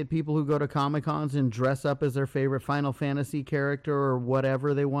look at people who go to Comic-Cons and dress up as their favorite Final Fantasy character or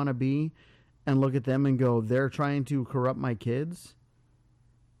whatever they want to be and look at them and go, they're trying to corrupt my kids?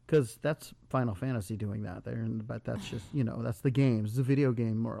 Because that's Final Fantasy doing that there, but that's just, that's the games, the video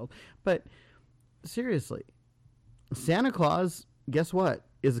game world. But seriously, Santa Claus, guess what,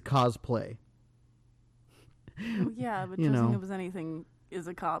 is a cosplay. Well, yeah, but Dressing Up as Anything is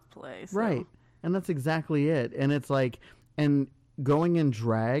a cosplay. So. Right. And that's exactly it. And it's like, And going in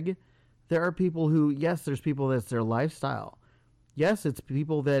drag, there are people who, yes, there's people that's their lifestyle. Yes, it's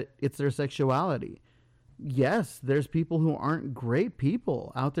people that it's their sexuality. Yes, there's people who aren't great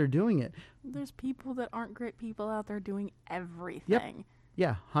people out there doing it. There's people that aren't great people out there doing everything. Yep.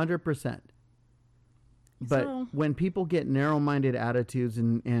 Yeah, 100%. But when people get narrow-minded attitudes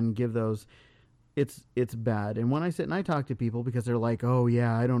and give those, it's bad. And when I sit and I talk to people because they're like, oh,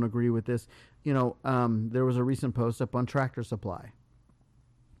 yeah, I don't agree with this. You know, there was a recent post up on Tractor Supply.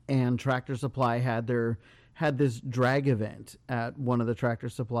 And Tractor Supply had this drag event at one of the Tractor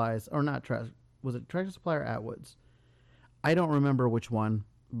Supplies. Or not, was it Tractor Supply or Atwoods? I don't remember which one.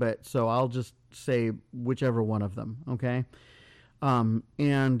 But so I'll just say whichever one of them, okay? And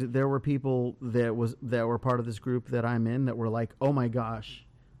there were people that were part of this group that I'm in that were like, oh my gosh,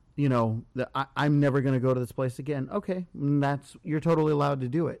 you know, I'm never going to go to this place again. Okay, you're totally allowed to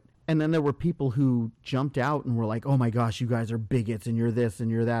do it. And then there were people who jumped out and were like, oh my gosh, you guys are bigots and you're this and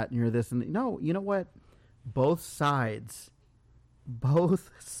you're that and you're this. And no, you know what? Both sides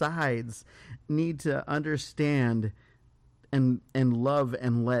need to understand and love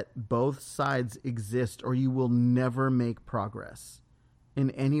and let both sides exist, or you will never make progress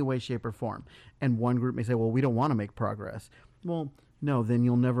in any way, shape, or form. And one group may say, well, we don't want to make progress. Well, no, then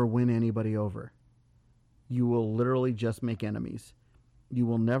you'll never win anybody over. You will literally just make enemies. You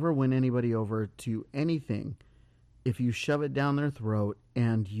will never win anybody over to anything if you shove it down their throat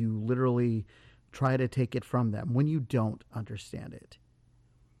and you literally try to take it from them when you don't understand it.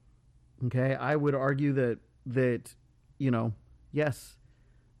 Okay, I would argue that you know, yes,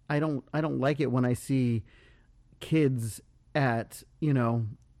 I don't like it when I see kids at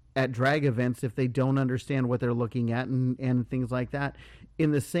drag events if they don't understand what they're looking at and things like that.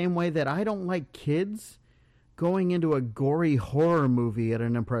 In the same way that I don't like kids going into a gory horror movie at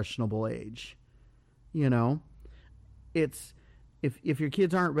an impressionable age. You know, it's if your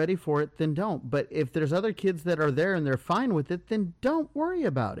kids aren't ready for it, then don't. But if there's other kids that are there and they're fine with it, then don't worry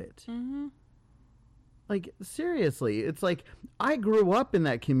about it. Mm-hmm. Like, seriously, it's like I grew up in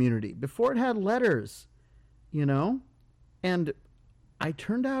that community before it had letters, you know, and I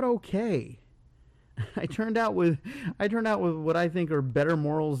turned out okay. I turned out with what I think are better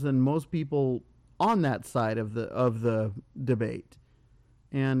morals than most people on that side of the debate.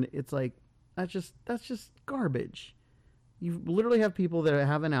 And it's like, that's just garbage. You literally have people that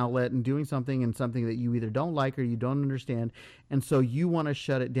have an outlet and doing something that you either don't like or you don't understand. And so you want to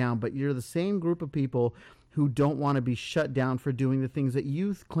shut it down, but you're the same group of people who don't want to be shut down for doing the things that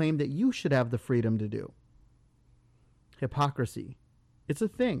you claim that you should have the freedom to do. Hypocrisy. It's a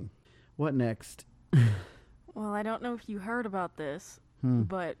thing. What next? Well, I don't know if you heard about this,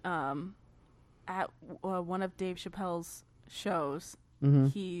 but at one of Dave Chappelle's shows,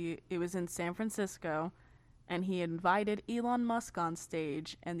 it was in San Francisco, and he invited Elon Musk on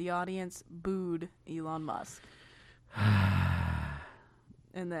stage, and the audience booed Elon Musk.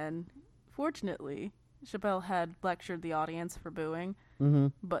 And then, fortunately, Chappelle had lectured the audience for booing,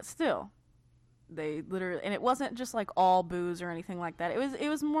 but still, they literally, and it wasn't just like all boos or anything like that. It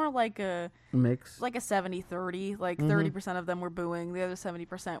was more like a mix, like a 70-30. Like 30% of them were booing, the other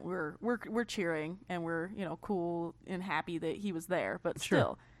 70% were cheering, and we're cool and happy that he was there. But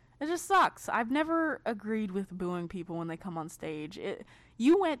still, it just sucks. I've never agreed with booing people when they come on stage.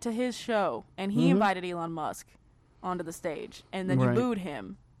 You went to his show and he invited Elon Musk onto the stage, and then you booed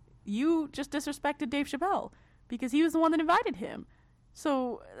him. You just disrespected Dave Chappelle because he was the one that invited him.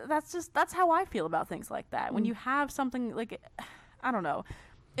 So that's how I feel about things like that. When you have something like, I don't know,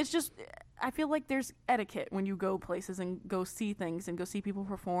 it's just, I feel like there's etiquette when you go places and go see things and go see people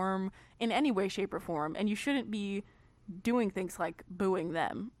perform in any way, shape, or form, and you shouldn't be doing things like booing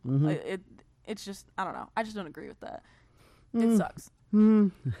them. It's just, I don't know. I just don't agree with that. It sucks.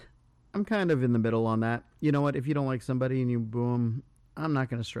 I'm kind of in the middle on that. You know what? If you don't like somebody and you boo them, I'm not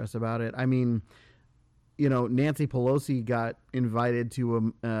going to stress about it. I mean, Nancy Pelosi got invited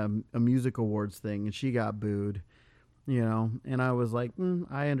to a music awards thing and she got booed, and I was like,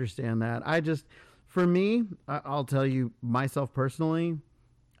 I understand that. For me, I'll tell you myself personally,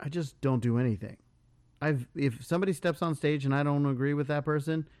 I just don't do anything. If somebody steps on stage and I don't agree with that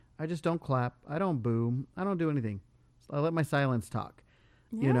person, I just don't clap. I don't boo. I don't do anything. I let my silence talk.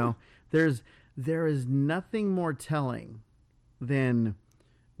 Yeah. There is nothing more telling than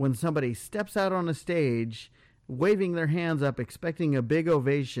when somebody steps out on a stage, waving their hands up, expecting a big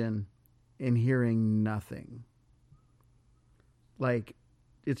ovation, and hearing nothing. Like,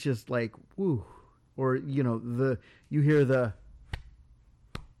 it's just like, woo. Or, you hear the...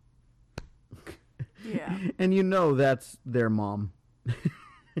 Yeah. And that's their mom.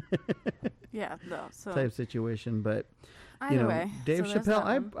 Yeah, no. So type situation. But either way, Dave so there's that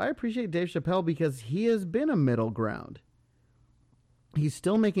Chappelle, one. I appreciate Dave Chappelle because he has been a middle ground. He's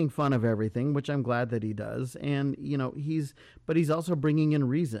still making fun of everything, which I'm glad that he does. And, but he's also bringing in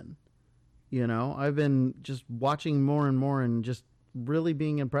reason. I've been just watching more and more and just really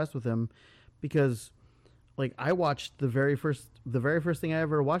being impressed with him because, like, I watched the very first thing I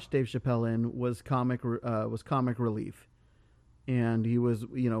ever watched Dave Chappelle in was Comic Relief. And he was,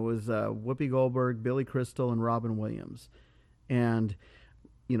 Whoopi Goldberg, Billy Crystal, and Robin Williams. And,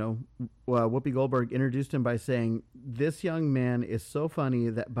 Whoopi Goldberg introduced him by saying, this young man is so funny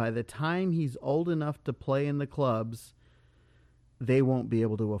that by the time he's old enough to play in the clubs, they won't be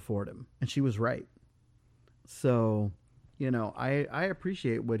able to afford him. And she was right. So, I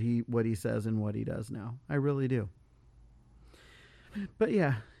appreciate what he says and what he does now. I really do. But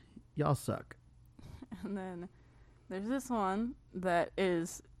yeah, y'all suck. And then there's this one that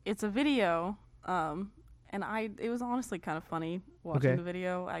it's a video, and it was honestly kind of funny watching the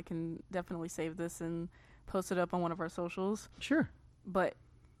video. I can definitely save this and post it up on one of our socials. Sure. But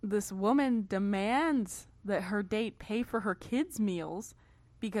this woman demands that her date pay for her kids' meals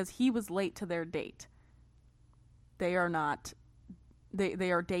because he was late to their date. They are not,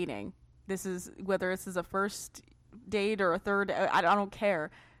 they are dating. This is, whether this is a first date or a third, I don't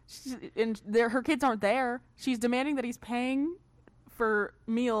care. Her kids aren't there. She's demanding that he's paying for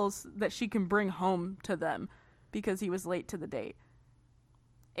meals that she can bring home to them because he was late to the date.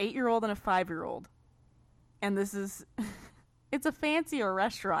 8-year-old and a 5-year-old. And this is... It's a fancier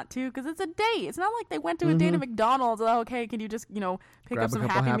restaurant, too, because it's a date. It's not like they went to a date at McDonald's. Oh, okay, can you just, pick Grab up some a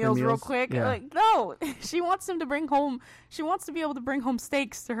couple Happy Meals real quick? Yeah. Like, no. She wants him to bring home... She wants to be able to bring home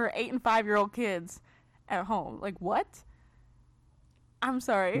steaks to her 8- and 5-year-old kids at home. Like, what? I'm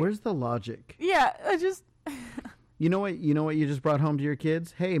sorry. Where's the logic? Yeah, I just... You know what you just brought home to your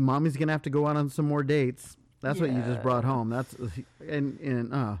kids? Hey, mommy's going to have to go out on some more dates. That's what you just brought home. That's...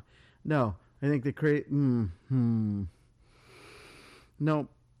 No. I think the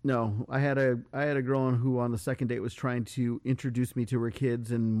No. I had a girl who on the second date was trying to introduce me to her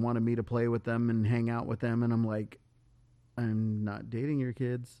kids and wanted me to play with them and hang out with them, and I'm like, I'm not dating your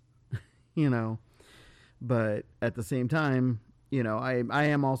kids, But at the same time, I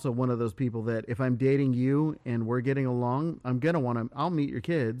am also one of those people that if I'm dating you and we're getting along, I'll meet your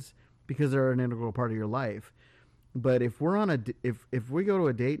kids because they're an integral part of your life. But if we're if we go to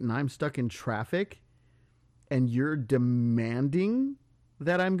a date and I'm stuck in traffic and you're demanding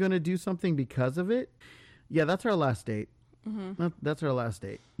that I'm going to do something because of it, yeah, that's our last date. Mm-hmm. That's our last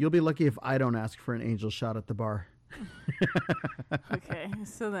date. You'll be lucky if I don't ask for an angel shot at the bar. Okay,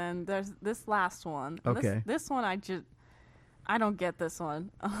 so then there's this last one. Okay. This one I don't get this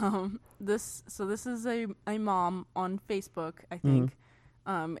one. This is a mom on Facebook, I think,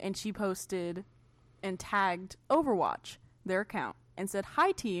 and she posted and tagged Overwatch, their account, and said,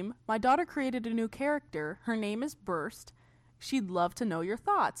 "Hi team, my daughter created a new character. Her name is Burst. She'd love to know your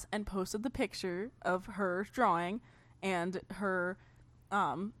thoughts," and posted the picture of her drawing and her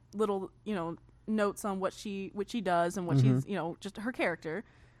little, notes on what she does and what she's, just her character.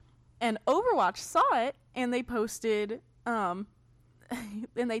 And Overwatch saw it and they posted and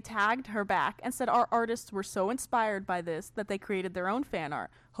they tagged her back and said, "Our artists were so inspired by this that they created their own fan art.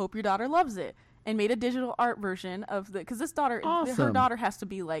 Hope your daughter loves it." And made a digital art version of because this daughter, awesome. Her daughter has to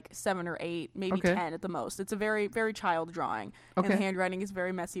be like 7 or 8, maybe 10 at the most. It's a very, very child drawing. Okay. And the handwriting is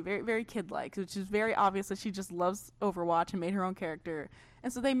very messy, very, very kid-like, which is very obvious that she just loves Overwatch and made her own character.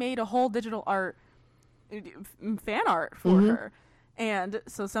 And so they made a whole digital art, fan art for her. And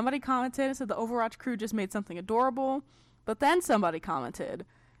so somebody commented and said the Overwatch crew just made something adorable. But then somebody commented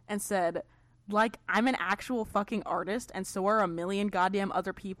and said, like, I'm an actual fucking artist, and so are a million goddamn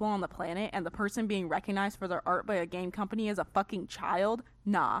other people on the planet, and the person being recognized for their art by a game company is a fucking child?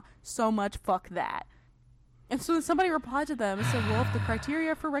 Nah, so much fuck that. And so somebody replied to them and said, well, if the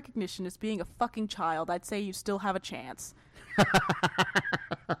criteria for recognition is being a fucking child, I'd say you still have a chance.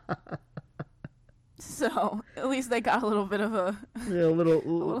 So, at least they got a little bit of a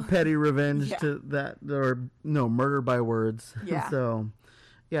little petty revenge to that, or no, murder by words. Yeah. So,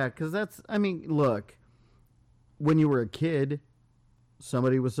 yeah, because look, when you were a kid,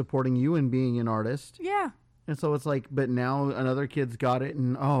 somebody was supporting you in being an artist. Yeah. And so it's like, but now another kid's got it,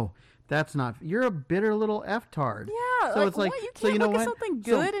 and that's not, you're a bitter little F-tard. Yeah. So it's like, you can't look at something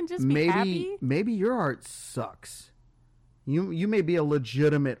good and just be happy. Maybe your art sucks. You may be a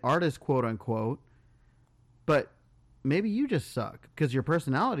legitimate artist, quote unquote, but maybe you just suck because your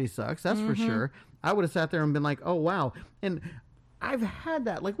personality sucks. That's for sure. I would have sat there and been like, oh, wow. And I've had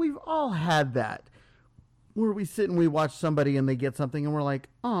that. Like, we've all had that where we sit and we watch somebody and they get something and we're like,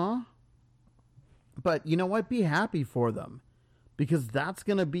 aw, But you know what? Be happy for them, because that's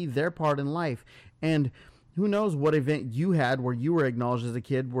going to be their part in life. And who knows what event you had where you were acknowledged as a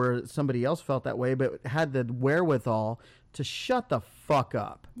kid where somebody else felt that way but had the wherewithal to shut the fuck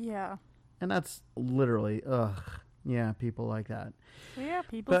up. Yeah. And that's literally, yeah, people like that. Yeah,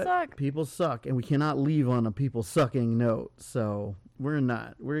 people suck. People suck, and we cannot leave on a people sucking note. So we're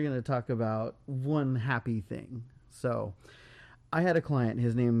not. We're going to talk about one happy thing. So I had a client.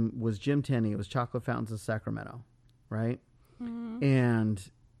 His name was Jim Tenney. It was Chocolate Fountains of Sacramento, right? Mm-hmm.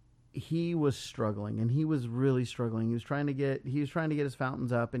 And he was struggling, and he was really struggling. He was trying to get his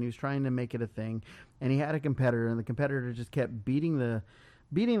fountains up, and he was trying to make it a thing. And he had a competitor, and the competitor just kept beating the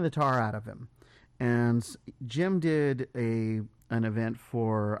tar out of him. And Jim did an event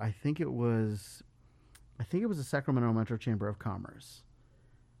for, I think it was the Sacramento Metro Chamber of Commerce.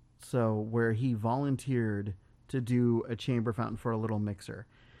 So where he volunteered to do a chamber fountain for a little mixer.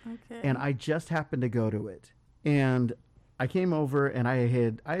 Okay. And I just happened to go to it. And I came over, and I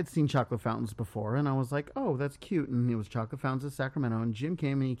had seen chocolate fountains before, and I was like, oh, that's cute. And it was Chocolate Fountains of Sacramento, and Jim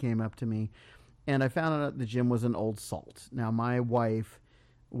came, and he came up to me, and I found out that Jim was an old salt. Now, my wife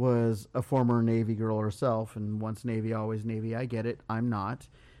was a former Navy girl herself, and once Navy, always Navy. I get it. I'm not.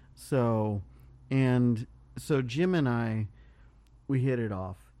 So Jim and I, we hit it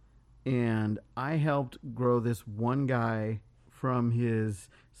off, and I helped grow this one guy from his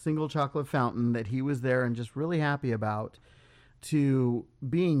single chocolate fountain that he was there and just really happy about to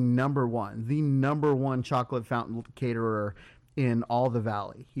being the number one chocolate fountain caterer in all the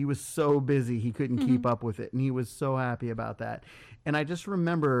valley. He was so busy he couldn't keep up with it, and he was so happy about that. And I just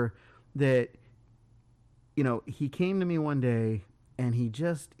remember that, you know, he came to me one day, and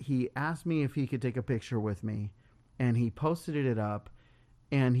he asked me if he could take a picture with me, and he posted it up,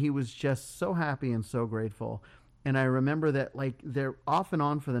 and he was just so happy and so grateful. And I remember that, like, they're off and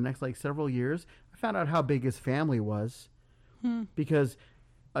on for the next, like, several years. I found out how big his family was because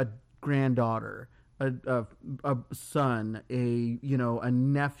a granddaughter, a son, a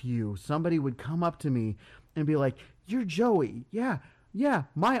nephew, somebody would come up to me and be like, "You're Joey." Yeah,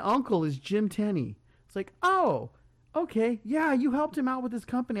 my uncle is Jim Tenney. It's like, oh, okay. Yeah, you helped him out with his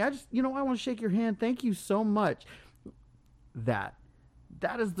company. I want to shake your hand. Thank you so much. That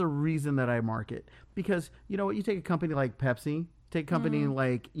is the reason that I market. Because, you know what, you take a company like Pepsi, take a company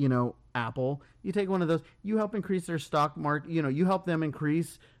like, Apple, you take one of those, you help increase their stock market, you help them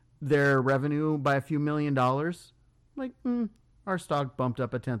increase their revenue by a few $1 million. Like, our stock bumped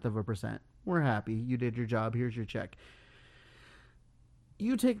up 0.1%. We're happy. You did your job. Here's your check.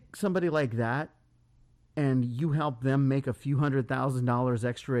 You take somebody like that and you help them make a few $100,000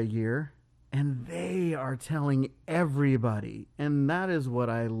 extra a year, and they are telling everybody. And that is what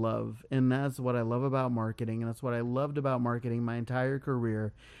I love. And that's what I love about marketing. And that's what I loved about marketing my entire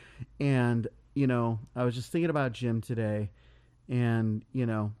career. And, I was just thinking about Jim today. And,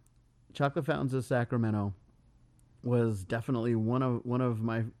 Chocolate Fountains of Sacramento was definitely one of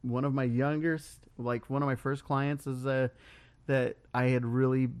my youngest, like one of my first clients that I had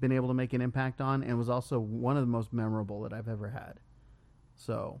really been able to make an impact on, and was also one of the most memorable that I've ever had.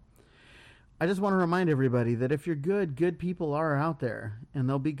 So I just want to remind everybody that if you're good people are out there, and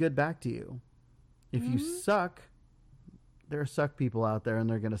they'll be good back to you. If you suck, there are suck people out there, and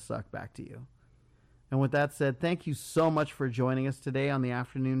they're going to suck back to you. And with that said, thank you so much for joining us today on the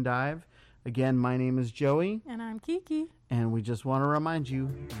Afternoon Dive. Again, my name is Joey. And I'm Kiki. And we just want to remind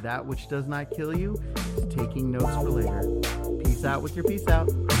you, that which does not kill you is taking notes for later. Peace out with your peace out.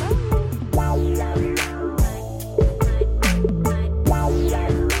 Bye.